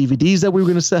DVDs that we were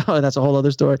going to sell. That's a whole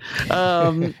other story.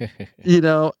 And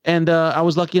I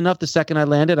was lucky enough the second I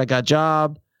landed, I got a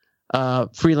job,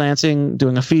 freelancing,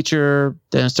 doing a feature,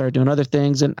 then I started doing other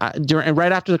things. And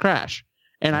right after the crash,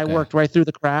 and I worked right through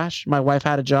the crash. My wife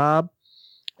had a job,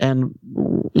 and,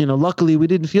 luckily we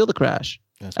didn't feel the crash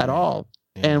at all.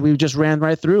 Yeah. And we just ran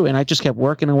right through, and I just kept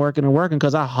working and working and working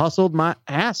because I hustled my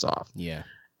ass off. Yeah.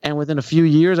 And within a few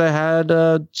years, I had,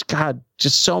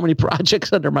 just so many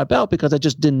projects under my belt because I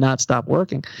just did not stop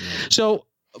working. Yeah. So,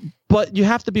 but you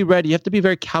have to be ready. You have to be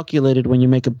very calculated when you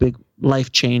make a big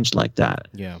life change like that.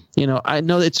 Yeah. I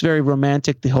know it's very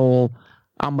romantic, the whole,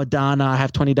 I'm Madonna, I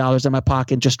have $20 in my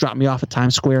pocket, just drop me off at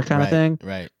Times Square kind of thing.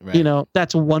 Right.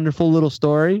 That's a wonderful little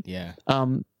story. Yeah.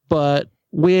 But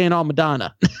we ain't all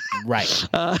Madonna. Right.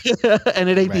 And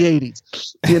it ain't the 80s,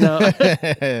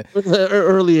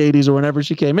 early 80s or whenever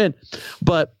she came in.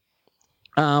 But,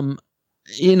 I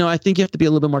think you have to be a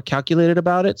little bit more calculated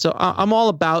about it. So I'm all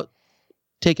about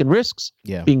taking risks,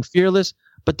 being fearless,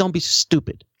 but don't be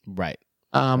stupid. Right.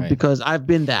 Because I've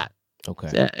been that.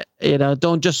 Okay.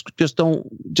 Don't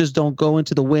don't go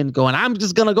into the wind going, I'm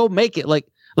just going to go make it. Like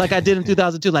I did in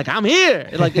 2002, like I'm here.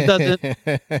 Like it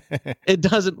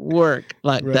doesn't work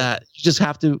like that.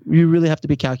 You really have to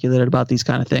be calculated about these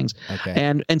kind of things.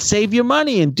 Okay. And save your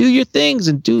money and do your things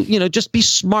and just be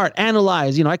smart,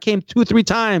 analyze. I came 2 or 3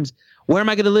 times. Where am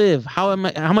I going to live? How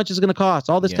much is it going to cost?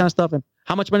 All this kind of stuff. And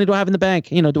how much money do I have in the bank?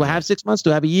 Do I have 6 months? Do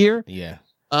I have a year? Yeah.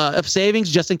 Of savings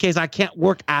just in case I can't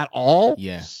work at all?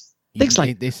 Yeah.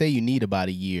 They say you need about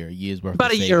a year's worth.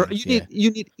 About of a year.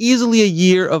 You need easily a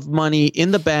year of money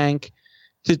in the bank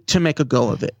to make a go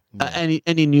of it.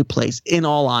 Any new place. In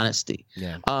all honesty.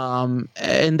 Yeah.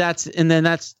 That's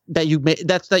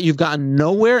that you've gotten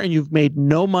nowhere and you've made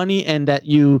no money and that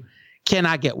you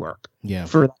cannot get work. Yeah.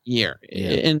 For a year.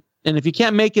 Yeah. And if you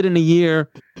can't make it in a year,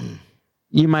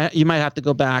 you might have to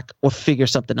go back or figure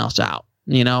something else out.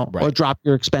 Or drop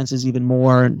your expenses even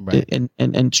more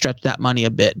and stretch that money a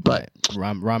bit. But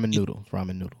ramen noodles,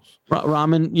 ramen,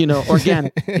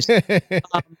 organic.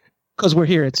 Because we're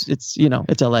here, it's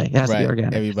LA. It has to be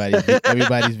organic.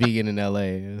 Everybody's vegan in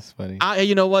LA. It's funny.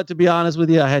 You know what? To be honest with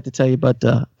you, I had to tell you, but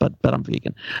I'm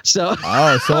vegan. So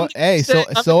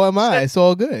so am I. It's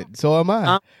all good. So am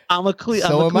I. I'm a clean.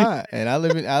 So am I, and I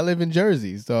live in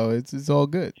Jersey, so it's all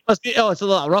good. It's a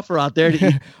lot rougher out there.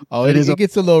 It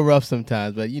gets a little rough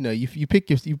sometimes, but you pick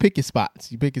your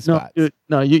spots. You pick your spots.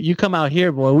 No, you come out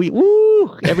here, boy.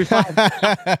 Every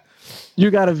 5.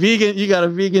 You got a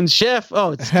vegan chef.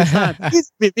 Oh, it's good time.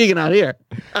 He's vegan out here.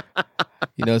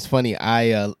 It's funny.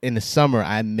 I in the summer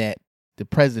I met the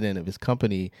president of his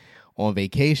company on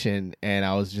vacation, and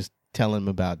I was just telling him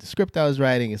about the script I was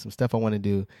writing and some stuff I want to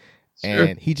do. Sure.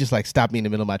 And he just like stopped me in the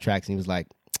middle of my tracks, and he was like,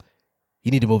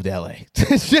 "You need to move to LA."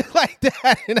 Shit like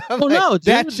that. And I'm like, no, dude,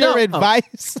 that's your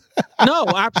advice? No,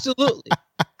 absolutely.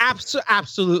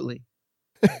 Absolutely.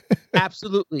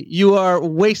 Absolutely. You are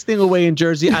wasting away in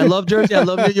Jersey. I love Jersey. I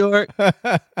love New York.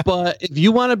 But if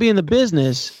you want to be in the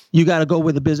business, you got to go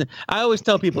where the business. I always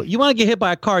tell people, you want to get hit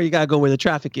by a car, you got to go where the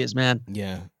traffic is, man.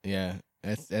 Yeah.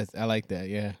 That's I like that.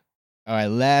 Yeah. All right.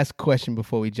 Last question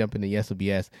before we jump into Yes or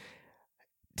BS.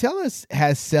 Tell us,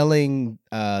 has selling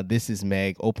This Is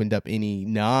Meg opened up any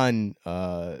non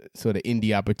sort of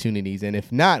indie opportunities? And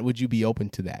if not, would you be open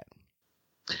to that?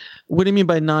 What do you mean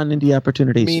by non-indie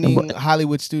opportunities? Meaning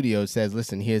Hollywood Studios says,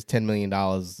 listen, here's $10 million,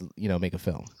 make a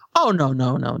film. Oh, no.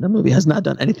 The movie has not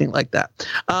done anything like that.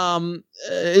 I'm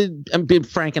being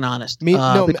frank and honest.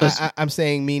 I'm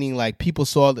saying meaning like people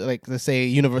saw, like let's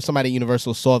say somebody at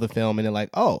Universal saw the film and they're like,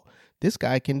 oh, this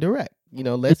guy can direct.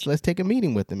 Let's take a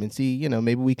meeting with him and see,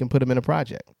 maybe we can put him in a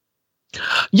project.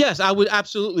 Yes, I would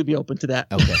absolutely be open to that.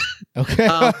 Okay.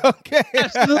 Okay.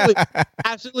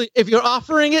 Absolutely. If you're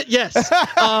offering it, yes,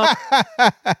 I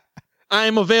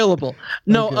am available.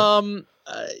 No, okay.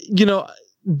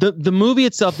 The movie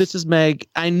itself, This Is Meg,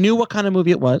 I knew what kind of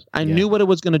movie it was. I knew what it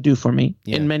was going to do for me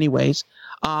in many ways.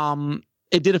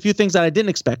 It did a few things that I didn't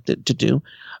expect it to do.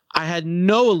 I had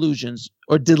no illusions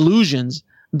or delusions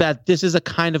that this is a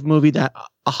kind of movie that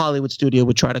a Hollywood studio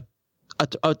would try to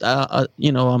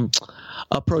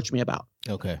approach me about.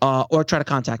 Okay. Or try to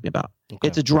contact me about. Okay.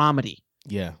 It's a dramedy.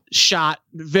 Yeah. Shot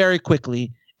very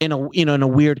quickly in a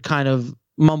weird kind of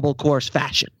mumblecore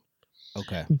fashion.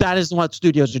 Okay. That is what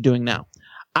studios are doing now.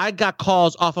 I got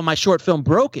calls off of my short film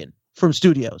Broken from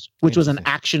studios, which was an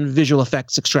action visual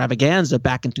effects extravaganza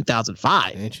back in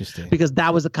 2005. Interesting. Because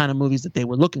that was the kind of movies that they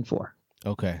were looking for.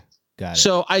 Okay. Got it.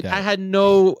 So I had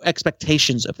no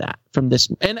expectations of that from this.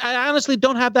 And I honestly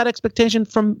don't have that expectation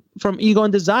from Ego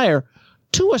and Desire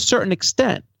to a certain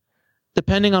extent.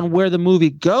 Depending on where the movie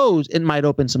goes, it might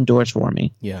open some doors for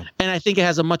me. Yeah. And I think it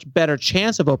has a much better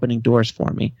chance of opening doors for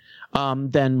me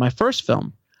than my first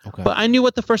film. Okay. But I knew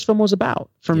what the first film was about.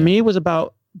 For me, it was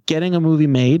about getting a movie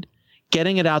made,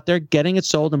 getting it out there, getting it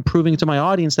sold, and proving to my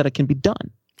audience that it can be done.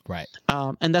 Right.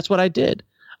 And that's what I did.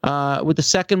 With the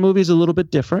second movie is a little bit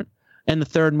different, and the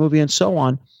third movie, and so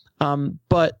on.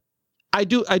 But I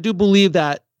do believe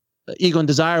that Ego and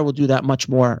Desire will do that much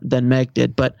more than Meg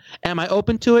did. But am I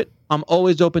open to it? I'm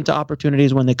always open to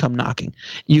opportunities when they come knocking.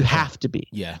 You have to be.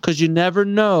 Yeah. Because you never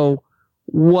know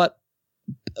what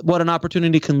an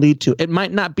opportunity can lead to. It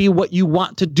might not be what you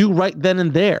want to do right then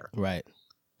and there. Right.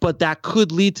 But that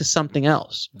could lead to something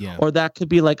else. Yeah. Or that could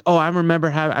be like, oh, I remember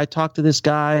how I talked to this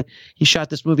guy. He shot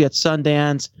this movie at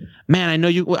Sundance. Man, I know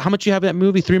you. How much you have that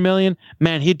movie? $3 million.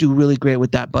 Man, he'd do really great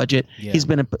with that budget. Yeah. He's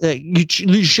been.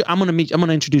 I'm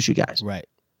gonna introduce you guys. Right.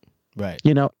 Right.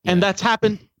 And that's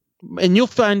happened. And you'll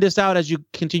find this out as you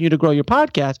continue to grow your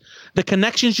podcast. The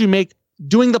connections you make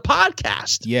doing the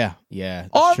podcast. Yeah. Yeah.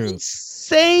 Are true.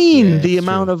 insane. Yeah, the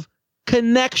amount of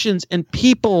connections and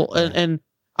people and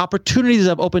opportunities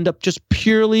I've opened up just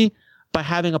purely by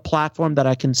having a platform that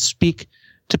I can speak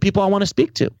to people I want to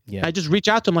speak to. Yeah. I just reach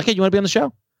out to them like, hey, you want to be on the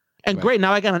show? And great,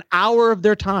 now I got an hour of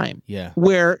their time. Yeah.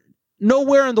 Where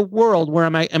nowhere in the world where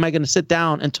am I going to sit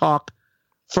down and talk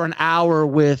for an hour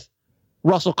with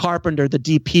Russell Carpenter, the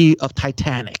DP of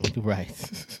Titanic. Right.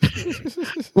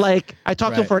 Like I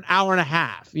talked to him for an hour and a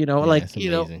half,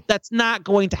 that's not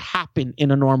going to happen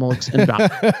in a normal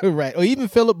environment. Right. Or even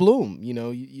Philip Bloom,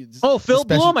 Phil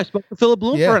Bloom. I spoke to Philip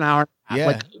Bloom for an hour. Yeah.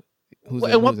 Like, who's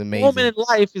what amazing. moment in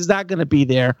life is that going to be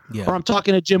there? Yeah. Or I'm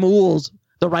talking to Jim Ools,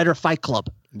 the writer of Fight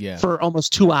Club. Yeah. For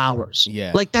almost 2 hours.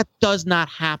 Yeah. Like that does not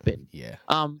happen. Yeah.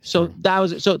 So that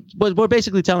was it. So what we're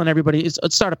basically telling everybody is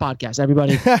start a podcast.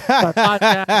 Everybody start a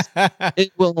podcast.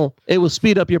 It will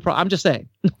speed up your I'm just saying.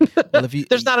 Well,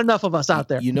 there's not enough of us out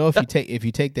there. If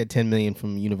you take that $10 million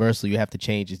from Universal, you have to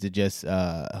change it to just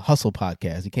Hustle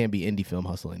Podcast. It can't be Indie Film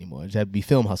Hustle anymore. It just have to be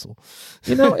Film Hustle.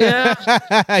 Yeah.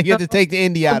 You have to take the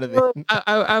indie out of it.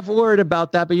 I've worried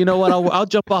about that, but you know what? I'll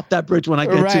jump off that bridge when I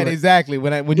get to it. Right, exactly.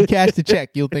 When you cash the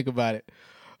check, you'll think about it.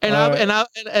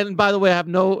 And by the way, I have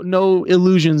no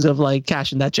illusions of like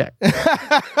cashing that check.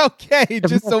 Okay,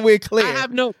 just so we're clear.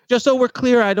 Just so we're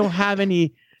clear, I don't have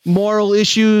any moral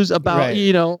issues about,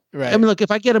 Right. I mean, look,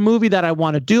 if I get a movie that I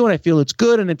want to do and I feel it's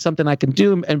good and it's something I can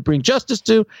do and bring justice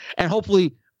to and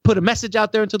hopefully put a message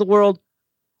out there into the world,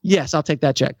 yes, I'll take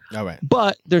that check. All right.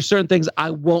 But there's certain things I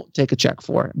won't take a check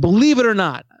for. Believe it or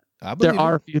not, there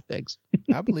are a few things.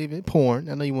 I believe it. Porn.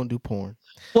 I know you won't do porn.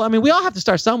 Well, I mean, we all have to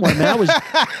start somewhere, man.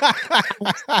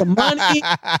 The money.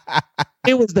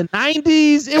 It was the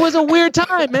 90s. It was a weird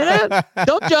time, man.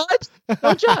 Don't judge.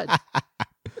 Don't judge.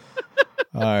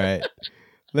 All right.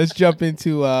 Let's jump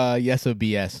into yes or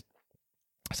BS.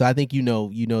 So I think you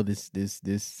know this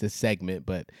segment,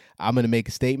 but I'm gonna make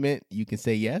a statement. You can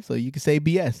say yes or you can say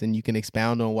BS, and you can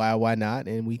expound on why not,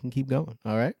 and we can keep going.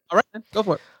 All right. All right, man. Go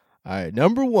for it. All right.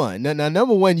 Number one. Now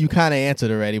number one, you kind of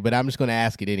answered already, but I'm just gonna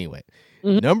ask it anyway.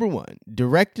 Mm-hmm. Number one,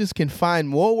 directors can find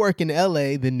more work in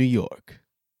LA than New York.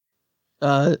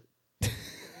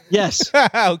 Yes.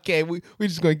 Okay, we're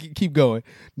just going to keep going.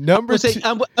 Number two,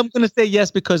 I'm going to say yes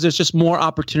because there's just more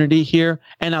opportunity here,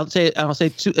 and I'll say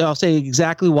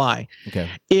exactly why. Okay.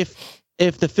 If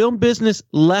the film business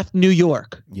left New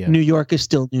York, New York is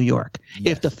still New York.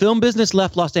 Yes. If the film business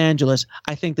left Los Angeles,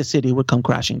 I think the city would come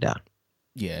crashing down.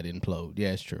 Yeah, it implode.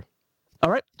 Yeah, it's true.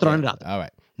 All right, throwing it out there. All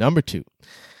right. Number two,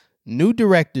 new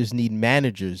directors need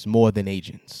managers more than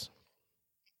agents.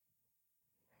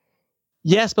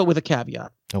 Yes, but with a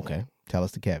caveat. Okay. Tell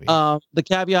us the caveat. The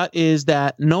caveat is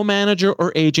that no manager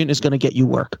or agent is going to get you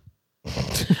work.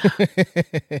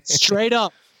 Straight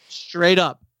up.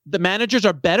 The managers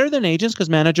are better than agents because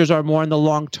managers are more in the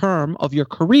long term of your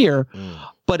career.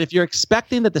 But if you're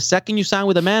expecting that the second you sign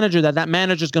with a manager, that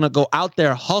manager is going to go out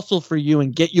there, hustle for you,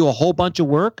 and get you a whole bunch of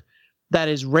work, that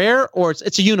is rare, or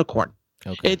it's a unicorn.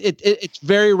 Okay. It's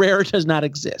very rare. It does not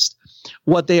exist.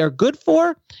 What they are good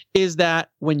for is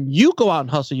that when you go out and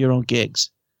hustle your own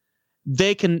gigs,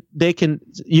 you can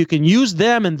use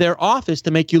them in their office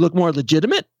to make you look more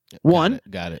legitimate.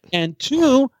 Got it. And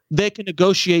two, they can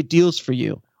negotiate deals for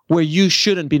you where you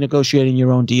shouldn't be negotiating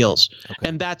your own deals. Okay.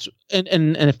 And that's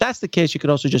and if that's the case, you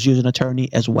could also just use an attorney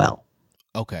as well.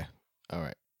 Okay. All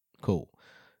right. Cool.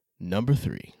 Number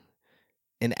three,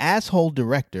 an asshole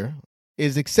director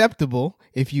is acceptable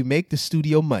if you make the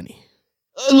studio money.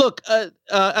 Look,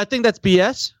 I think that's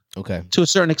BS. Okay. To a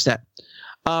certain extent.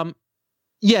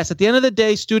 Yes, at the end of the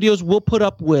day, studios will put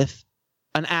up with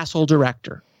an asshole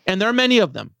director. And there are many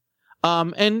of them.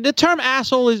 And the term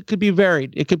asshole could be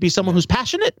varied. It could be someone who's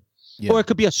passionate, or it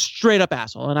could be a straight up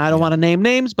asshole. And I don't want to name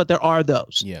names, but there are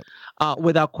those. Yeah.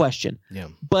 Without question. Yeah.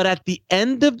 But at the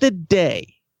end of the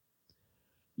day,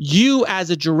 you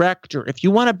as a director, if you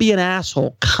want to be an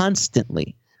asshole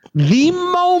constantly, the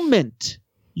moment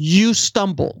you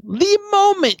stumble, the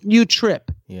moment you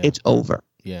trip, it's over.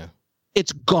 Yeah.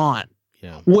 It's gone.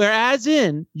 Yeah. Whereas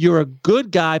you're a good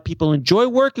guy, people enjoy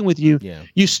working with you. Yeah.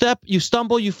 You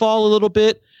stumble, you fall a little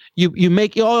bit, you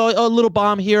make a little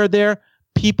bomb here or there,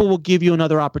 people will give you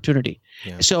another opportunity.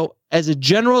 Yeah. So as a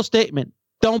general statement,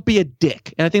 don't be a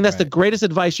dick. And I think that's the greatest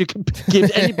advice you can give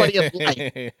anybody in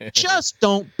life. Just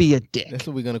don't be a dick. That's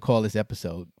what we're going to call this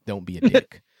episode. Don't be a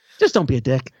dick. Just don't be a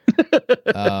dick.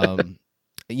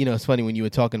 It's funny when you were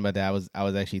talking about that. I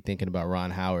was actually thinking about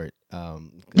Ron Howard.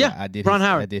 Ron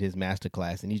Howard. I did his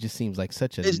masterclass, and he just seems like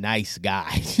such a nice guy.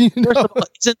 First of all,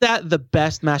 isn't that the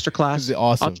best masterclass? It's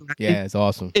awesome. Yeah, it's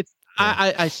awesome.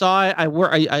 I saw it.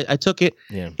 I took it.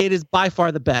 Yeah. It is by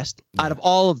far the best out of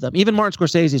all of them. Even Martin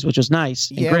Scorsese's, which was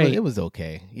nice and great. It was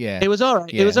okay. Yeah, it was all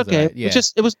right. Yeah, it was okay. Right. Yeah.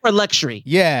 It was for luxury.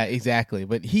 Yeah, exactly.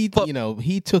 But he took you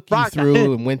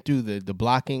through and went through the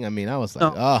blocking. I mean, I was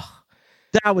like,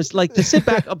 that was like to sit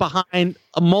back behind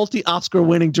a multi-Oscar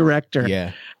winning director.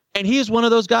 Yeah. And he is one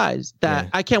of those guys that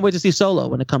I can't wait to see Solo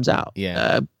when it comes out.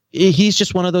 Yeah. He's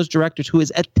just one of those directors who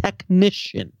is a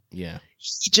technician. Yeah.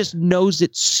 He just knows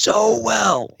it so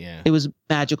well. Yeah. It was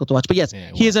magical to watch. But yes,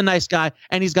 he is a nice guy,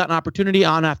 and he's gotten opportunity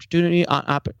on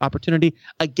opportunity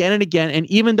again and again. And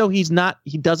even though he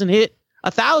doesn't hit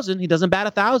 1,000, he doesn't bat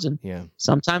 1,000. Yeah.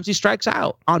 Sometimes he strikes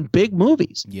out on big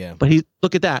movies. Yeah. But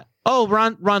look at that. Oh,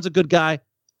 Ron's a good guy.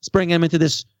 Let's bring him into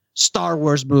this Star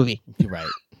Wars movie. Right.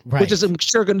 Which is, I'm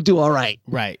sure, going to do all right.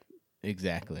 Right.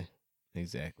 Exactly.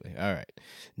 All right.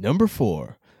 Number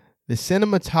 4. The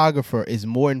cinematographer is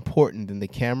more important than the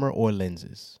camera or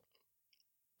lenses.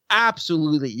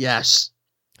 Absolutely yes.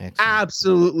 Excellent.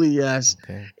 Absolutely yes.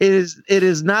 Okay. It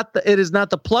is not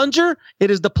the plunger. It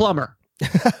is the plumber.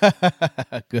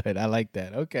 Good. I like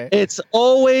that. Okay. It's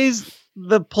always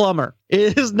the plumber.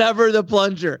 It is never the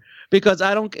plunger, because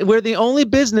we're the only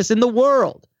business in the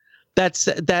world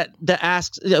that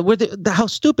asks how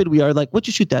stupid we are. Like, what'd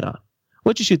you shoot that on?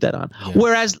 What'd you shoot that on? Yeah.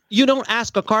 Whereas you don't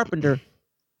ask a carpenter,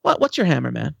 what's your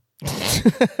hammer, man?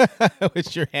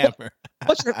 What's your hammer?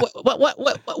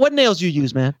 What nails you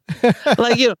use, man?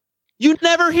 Like, you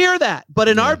never hear that. But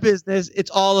in our business,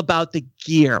 it's all about the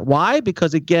gear. Why?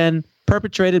 Because again,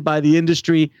 perpetrated by the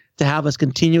industry to have us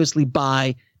continuously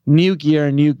buy new gear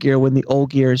when the old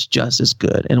gear is just as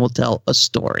good and will tell a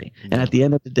story. And at the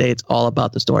end of the day, it's all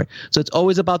about the story. So it's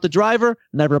always about the driver,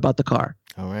 never about the car.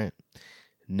 All right.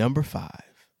 Number 5,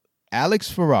 Alex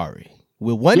Ferrari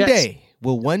will one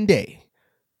day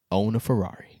own a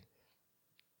Ferrari.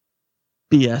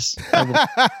 BS.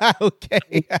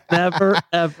 Okay. Never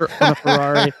ever own a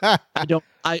Ferrari.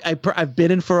 I've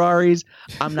been in Ferraris.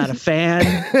 I'm not a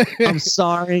fan. I'm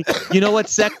sorry. You know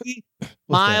what's sexy?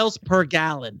 Miles per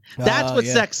gallon. That's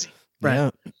what's sexy.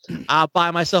 Right. Yeah. I'll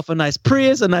buy myself a nice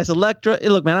Prius, a nice Electra. Hey,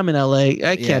 look, man, I'm in LA.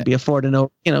 I can't be affording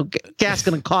gas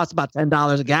going to cost about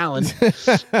 $10 a gallon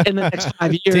in the next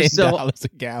 5 years. $10 a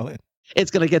gallon. It's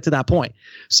going to get to that point.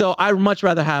 So I'd much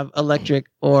rather have electric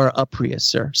or a Prius,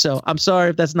 sir. So I'm sorry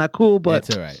if that's not cool, but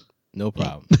that's all right. No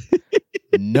problem.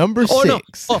 Number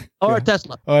 6. Or a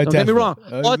Tesla. Don't get me wrong.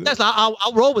 Or a Tesla.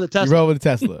 I'll roll with a Tesla. You roll with a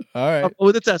Tesla. All right. I'll roll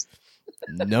with a Tesla.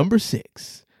 Number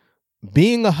 6.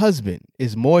 Being a husband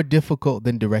is more difficult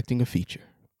than directing a feature.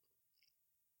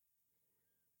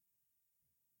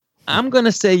 I'm going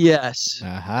to say yes.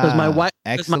 Because my wife.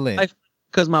 Excellent.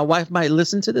 Because my wife might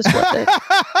listen to this one day.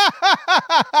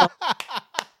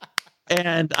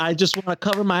 And I just want to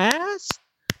cover my ass.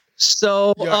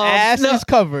 So your ass is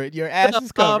covered. Your ass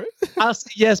is covered. I'll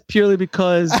say yes purely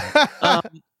because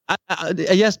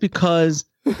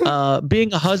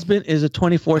being a husband is a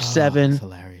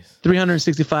 24/7,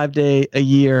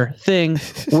 365-day-a-year thing,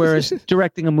 whereas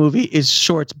directing a movie is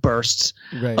short bursts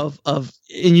of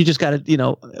and you just got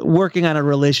to, working on a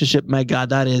relationship. My God,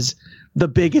 that is the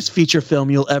biggest feature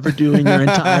film you'll ever do in your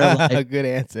entire life. A good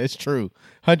answer. It's true.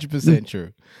 100%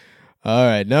 true. All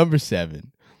right. Number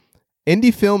 7.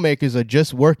 Indie filmmakers are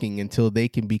just working until they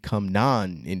can become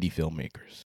non-indie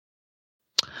filmmakers.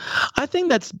 I think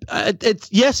that's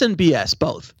it's yes and BS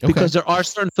both, because there are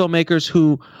certain filmmakers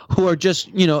who are just,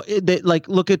 they like,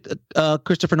 look at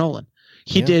Christopher Nolan.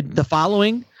 He did The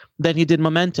Following, then he did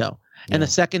Memento. And the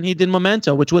second he did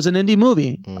Memento, which was an indie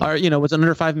movie, or was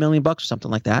under $5 million or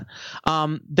something like that.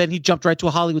 Then he jumped right to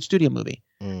a Hollywood studio movie,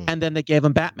 and then they gave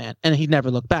him Batman, and he never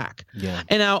looked back. Yeah.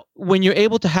 And now, when you're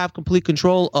able to have complete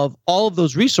control of all of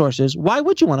those resources, why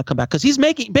would you want to come back? Because he's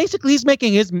making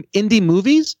his indie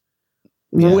movies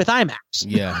with IMAX.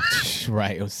 Yeah,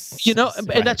 right.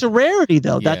 And that's a rarity,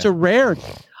 though. Yeah. That's a rarity.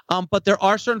 But there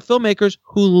are certain filmmakers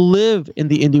who live in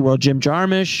the indie world. Jim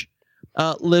Jarmusch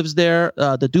lives there.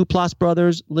 The Duplass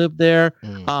brothers live there.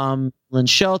 Lynn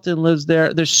Shelton lives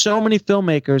there. There's so many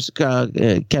filmmakers.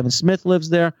 Kevin Smith lives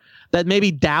there that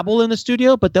maybe dabble in the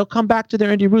studio, but they'll come back to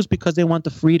their indie roots because they want the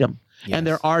freedom. Yes. And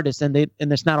they're artists, and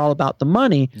it's not all about the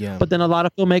money. Yeah. But then a lot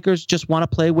of filmmakers just want to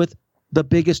play with the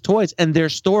biggest toys, and their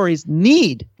stories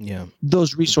need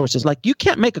those resources. Like, you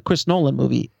can't make a Chris Nolan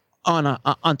movie on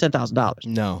 $10,000.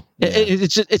 No,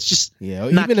 it's just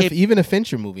even a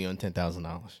Fincher movie on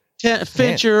 $10,000.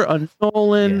 Fincher,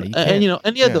 Nolan, and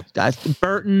any of those guys,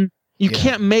 Burton. You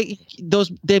can't make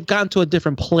those. They've gone to a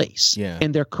different place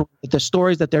in their career. The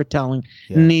stories that they're telling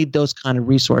need those kind of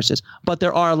resources. But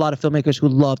there are a lot of filmmakers who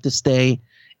love to stay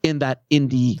in that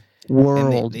indie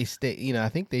world. They stay, I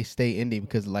think they stay indie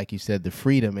because, like you said, the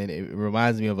freedom. And it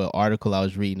reminds me of an article I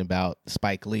was reading about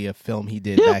Spike Lee, a film he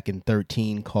did back in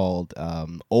 2013 called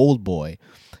Old Boy.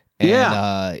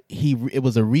 And it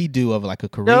was a redo of like a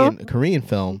Korean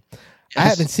film. Yes. I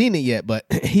haven't seen it yet, but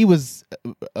he was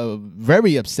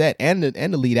very upset, and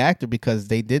the lead actor, because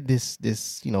they did this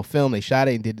film. They shot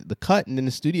it and did the cut, and then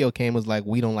the studio came and was like,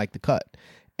 we don't like the cut,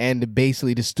 and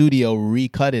basically the studio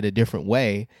recut it a different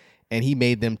way, and he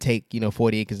made them take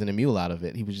 40 Acres and a Mule out of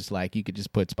it. He was just like, you could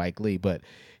just put Spike Lee, but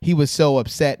he was so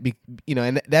upset,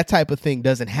 and that type of thing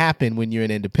doesn't happen when you're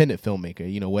an independent filmmaker.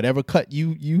 Whatever cut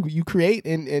you create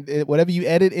and whatever you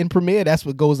edit in Premiere, that's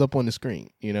what goes up on the screen.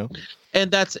 And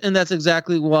that's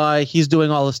exactly why he's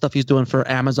doing all the stuff he's doing for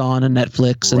Amazon and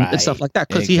Netflix and stuff like that,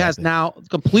 because he has now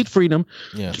complete freedom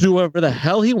to do whatever the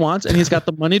hell he wants, and he's got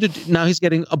the money to now he's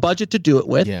getting a budget to do it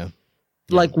with.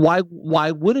 Like, why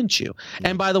wouldn't you?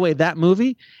 And by the way, that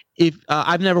movie, if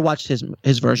I've never watched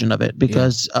his version of it,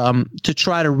 because to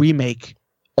try to remake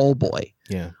Old Boy,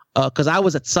 because I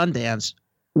was at Sundance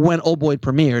when Old Boy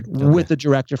premiered with the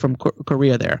director from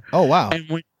Korea there. Oh wow! And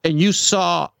when you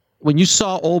saw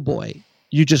Old Boy,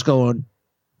 you just going,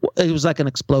 it was like an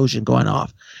explosion going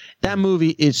off. That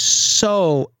movie is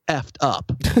so effed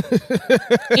up.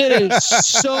 It is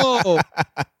so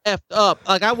effed up.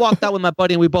 Like, I walked out with my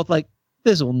buddy, and we both like,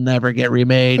 this will never get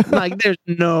remade. Like, there's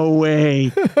no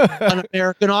way an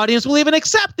American audience will even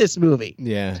accept this movie.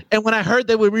 Yeah. And when I heard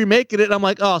they were remaking it, I'm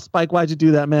like, oh, Spike, why'd you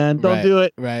do that, man? Don't do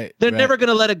it. Right. They're never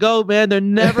gonna let it go, man. They're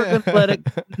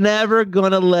never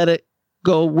gonna let it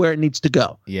go where it needs to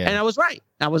go. Yeah. And I was right.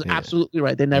 I was absolutely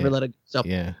right. They never let it go. So,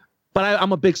 yeah. But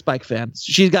I'm a big Spike fan.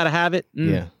 She's got to have it.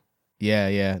 Yeah.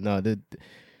 No,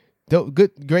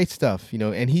 great stuff,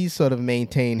 and he's sort of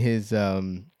maintained his,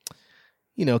 kind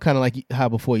of like how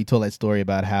before you told that story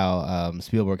about how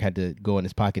Spielberg had to go in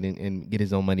his pocket and get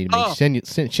his own money to make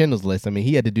Schindler's List. I mean,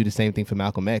 he had to do the same thing for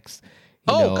Malcolm X.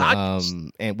 God.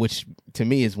 And which to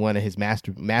me is one of his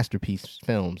masterpiece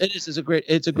films. It is. It's a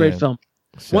great film.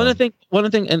 So, one of the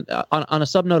thing, and on a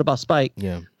sub note about Spike,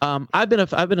 I've been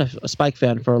a Spike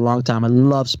fan for a long time. I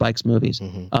love Spike's movies.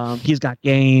 Mm-hmm. He's got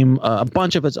Game, a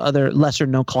bunch of his other lesser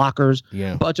known Clockers,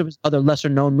 a bunch of his other lesser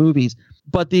known movies.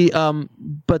 But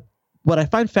what I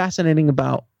find fascinating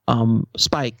about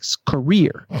Spike's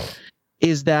career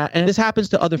is that, and this happens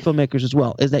to other filmmakers as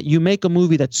well, is that you make a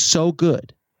movie that's so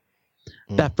good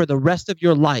that for the rest of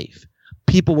your life,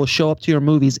 people will show up to your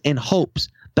movies in hopes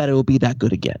that it will be that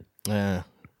good again. Yeah.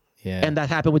 And that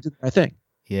happened with Do the Right Thing.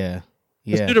 Yeah.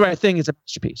 Do the Right Thing is a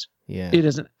masterpiece. Yeah. It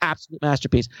is an absolute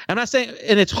masterpiece. I'm not saying,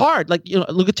 and it's hard. Like,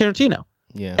 look at Tarantino.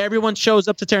 Yeah. Everyone shows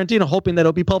up to Tarantino hoping that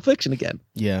it'll be Pulp Fiction again.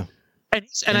 Yeah.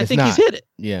 And I think he's hit it.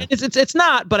 Yeah. It's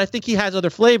not, but I think he has other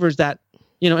flavors that,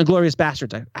 Inglourious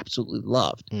Basterds I absolutely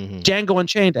loved. Mm-hmm. Django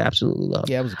Unchained I absolutely loved.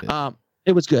 Yeah, it was good.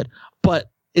 It was good.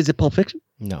 But is it Pulp Fiction?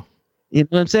 No. You know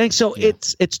what I'm saying? So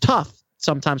it's tough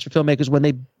sometimes for filmmakers when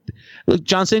they look.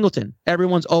 John Singleton,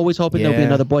 everyone's always hoping there'll be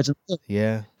another Boys in the Hood.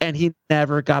 Yeah. And he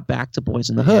never got back to Boys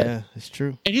in the Hood. Yeah, it's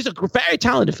true. And he's a very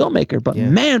talented filmmaker, but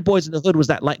man, Boys in the Hood was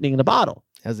that lightning in a bottle.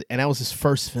 That was his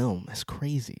first film. That's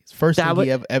crazy. It's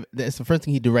it's the first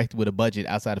thing he directed with a budget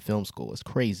outside of film school. It's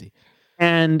crazy.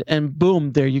 And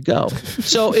boom, there you go.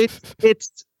 So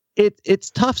it's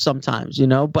tough sometimes,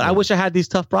 but I wish I had these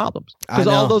tough problems, because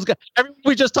all those guys, everyone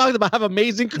we just talked about, have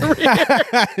amazing careers.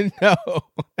 I know.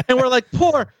 And we're like,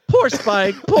 poor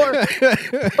Spike, poor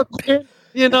Quinn,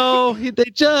 they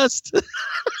just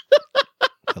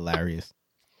hilarious.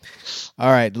 All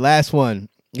right, the last one.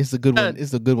 This is a good one. This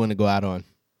is a good one to go out on.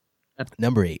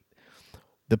 Number 8.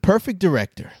 The perfect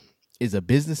director is a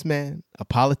businessman, a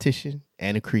politician,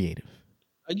 and a creative.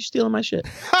 Are you stealing my shit?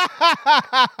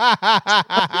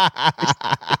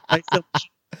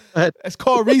 It's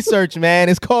called research, man.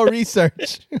 It's called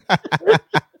research.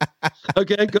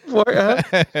 Okay, go for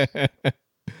it.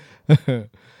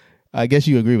 I guess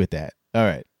you agree with that. All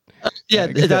right.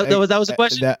 That was a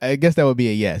question. I guess that would be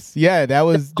a yes. Yeah, that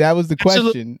was the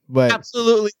question. But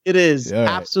absolutely, it is. Right.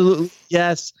 Absolutely,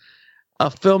 yes. A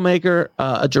filmmaker,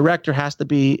 a director has to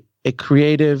be a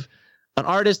creative, an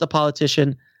artist, a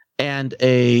politician, and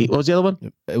what was the other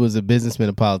one? It was a businessman,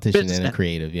 a politician, and a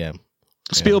creative. Yeah.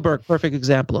 Spielberg, perfect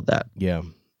example of that. Yeah.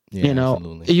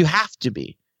 Absolutely. You have to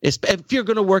be. If you're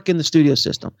going to work in the studio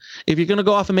system, if you're going to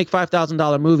go off and make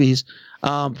 $5,000 movies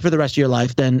for the rest of your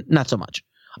life, then not so much.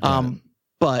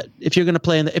 But if you're going to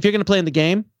play in the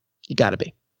game, you got to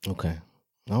be. Okay.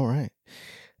 All right.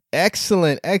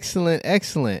 Excellent. That's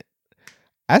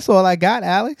all I got,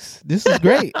 Alex. This is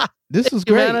great. This is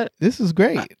great.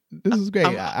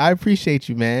 I appreciate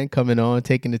you, man, coming on,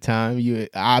 taking the time. You're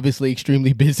obviously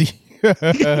extremely busy. What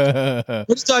are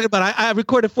you talking about? I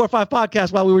recorded 4 or 5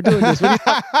 podcasts while we were doing this.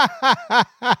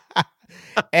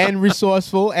 And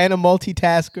resourceful and a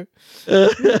multitasker.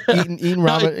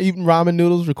 eating ramen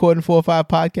noodles, recording 4 or 5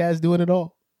 podcasts, doing it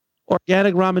all.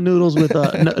 Organic ramen noodles with no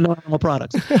animal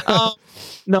products.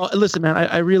 No, listen, man.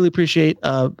 I really appreciate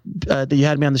that you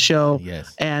had me on the show.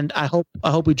 Yes. And I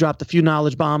hope we dropped a few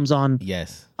knowledge bombs on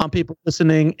people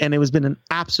listening. And it has been an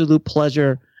absolute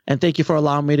pleasure. And thank you for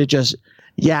allowing me to just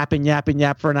yap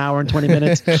for an hour and 20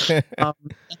 minutes.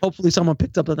 Hopefully someone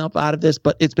picked up enough out of this,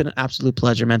 but it's been an absolute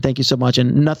pleasure, man. Thank you so much.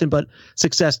 And nothing but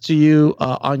success to you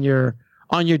on your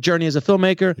journey as a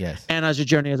filmmaker and as your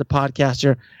journey as a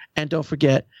podcaster. And don't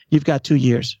forget, you've got 2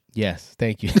 years. Yes.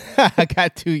 Thank you. I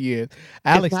got 2 years.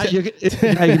 Alex, you're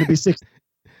going to be 60.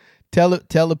 Tell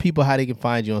the people how they can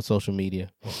find you on social media.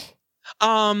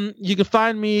 You can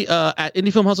find me at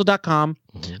indiefilmhustle.com.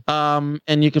 Mm-hmm.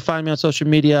 And you can find me on social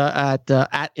media at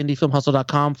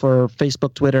indiefilmhustle.com for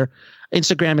Facebook, Twitter.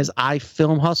 Instagram is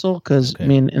iFilmHustle because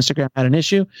me and Instagram had an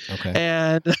issue.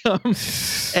 Okay.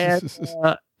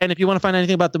 And if you want to find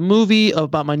anything about the movie,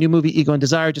 about my new movie, Ego and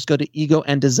Desire, just go to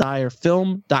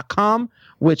egoanddesirefilm.com,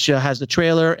 which has the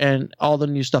trailer and all the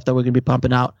new stuff that we're going to be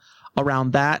pumping out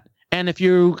around that. And if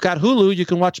you got Hulu, you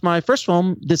can watch my first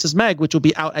film, This Is Meg, which will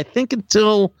be out, I think,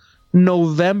 until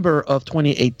November of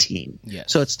 2018.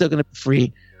 Yes. So it's still going to be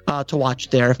free to watch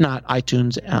there. If not,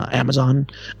 iTunes, Amazon,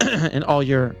 and all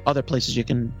your other places you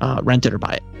can rent it or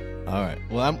buy it. All right.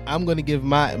 Well, I'm going to give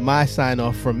my sign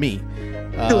off from me,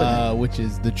 which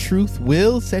is the truth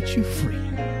will set you free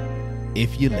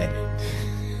if you let it.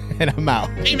 And I'm out.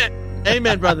 Amen.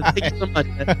 Amen, brother. Thank you so much.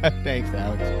 Thanks,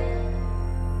 Alex.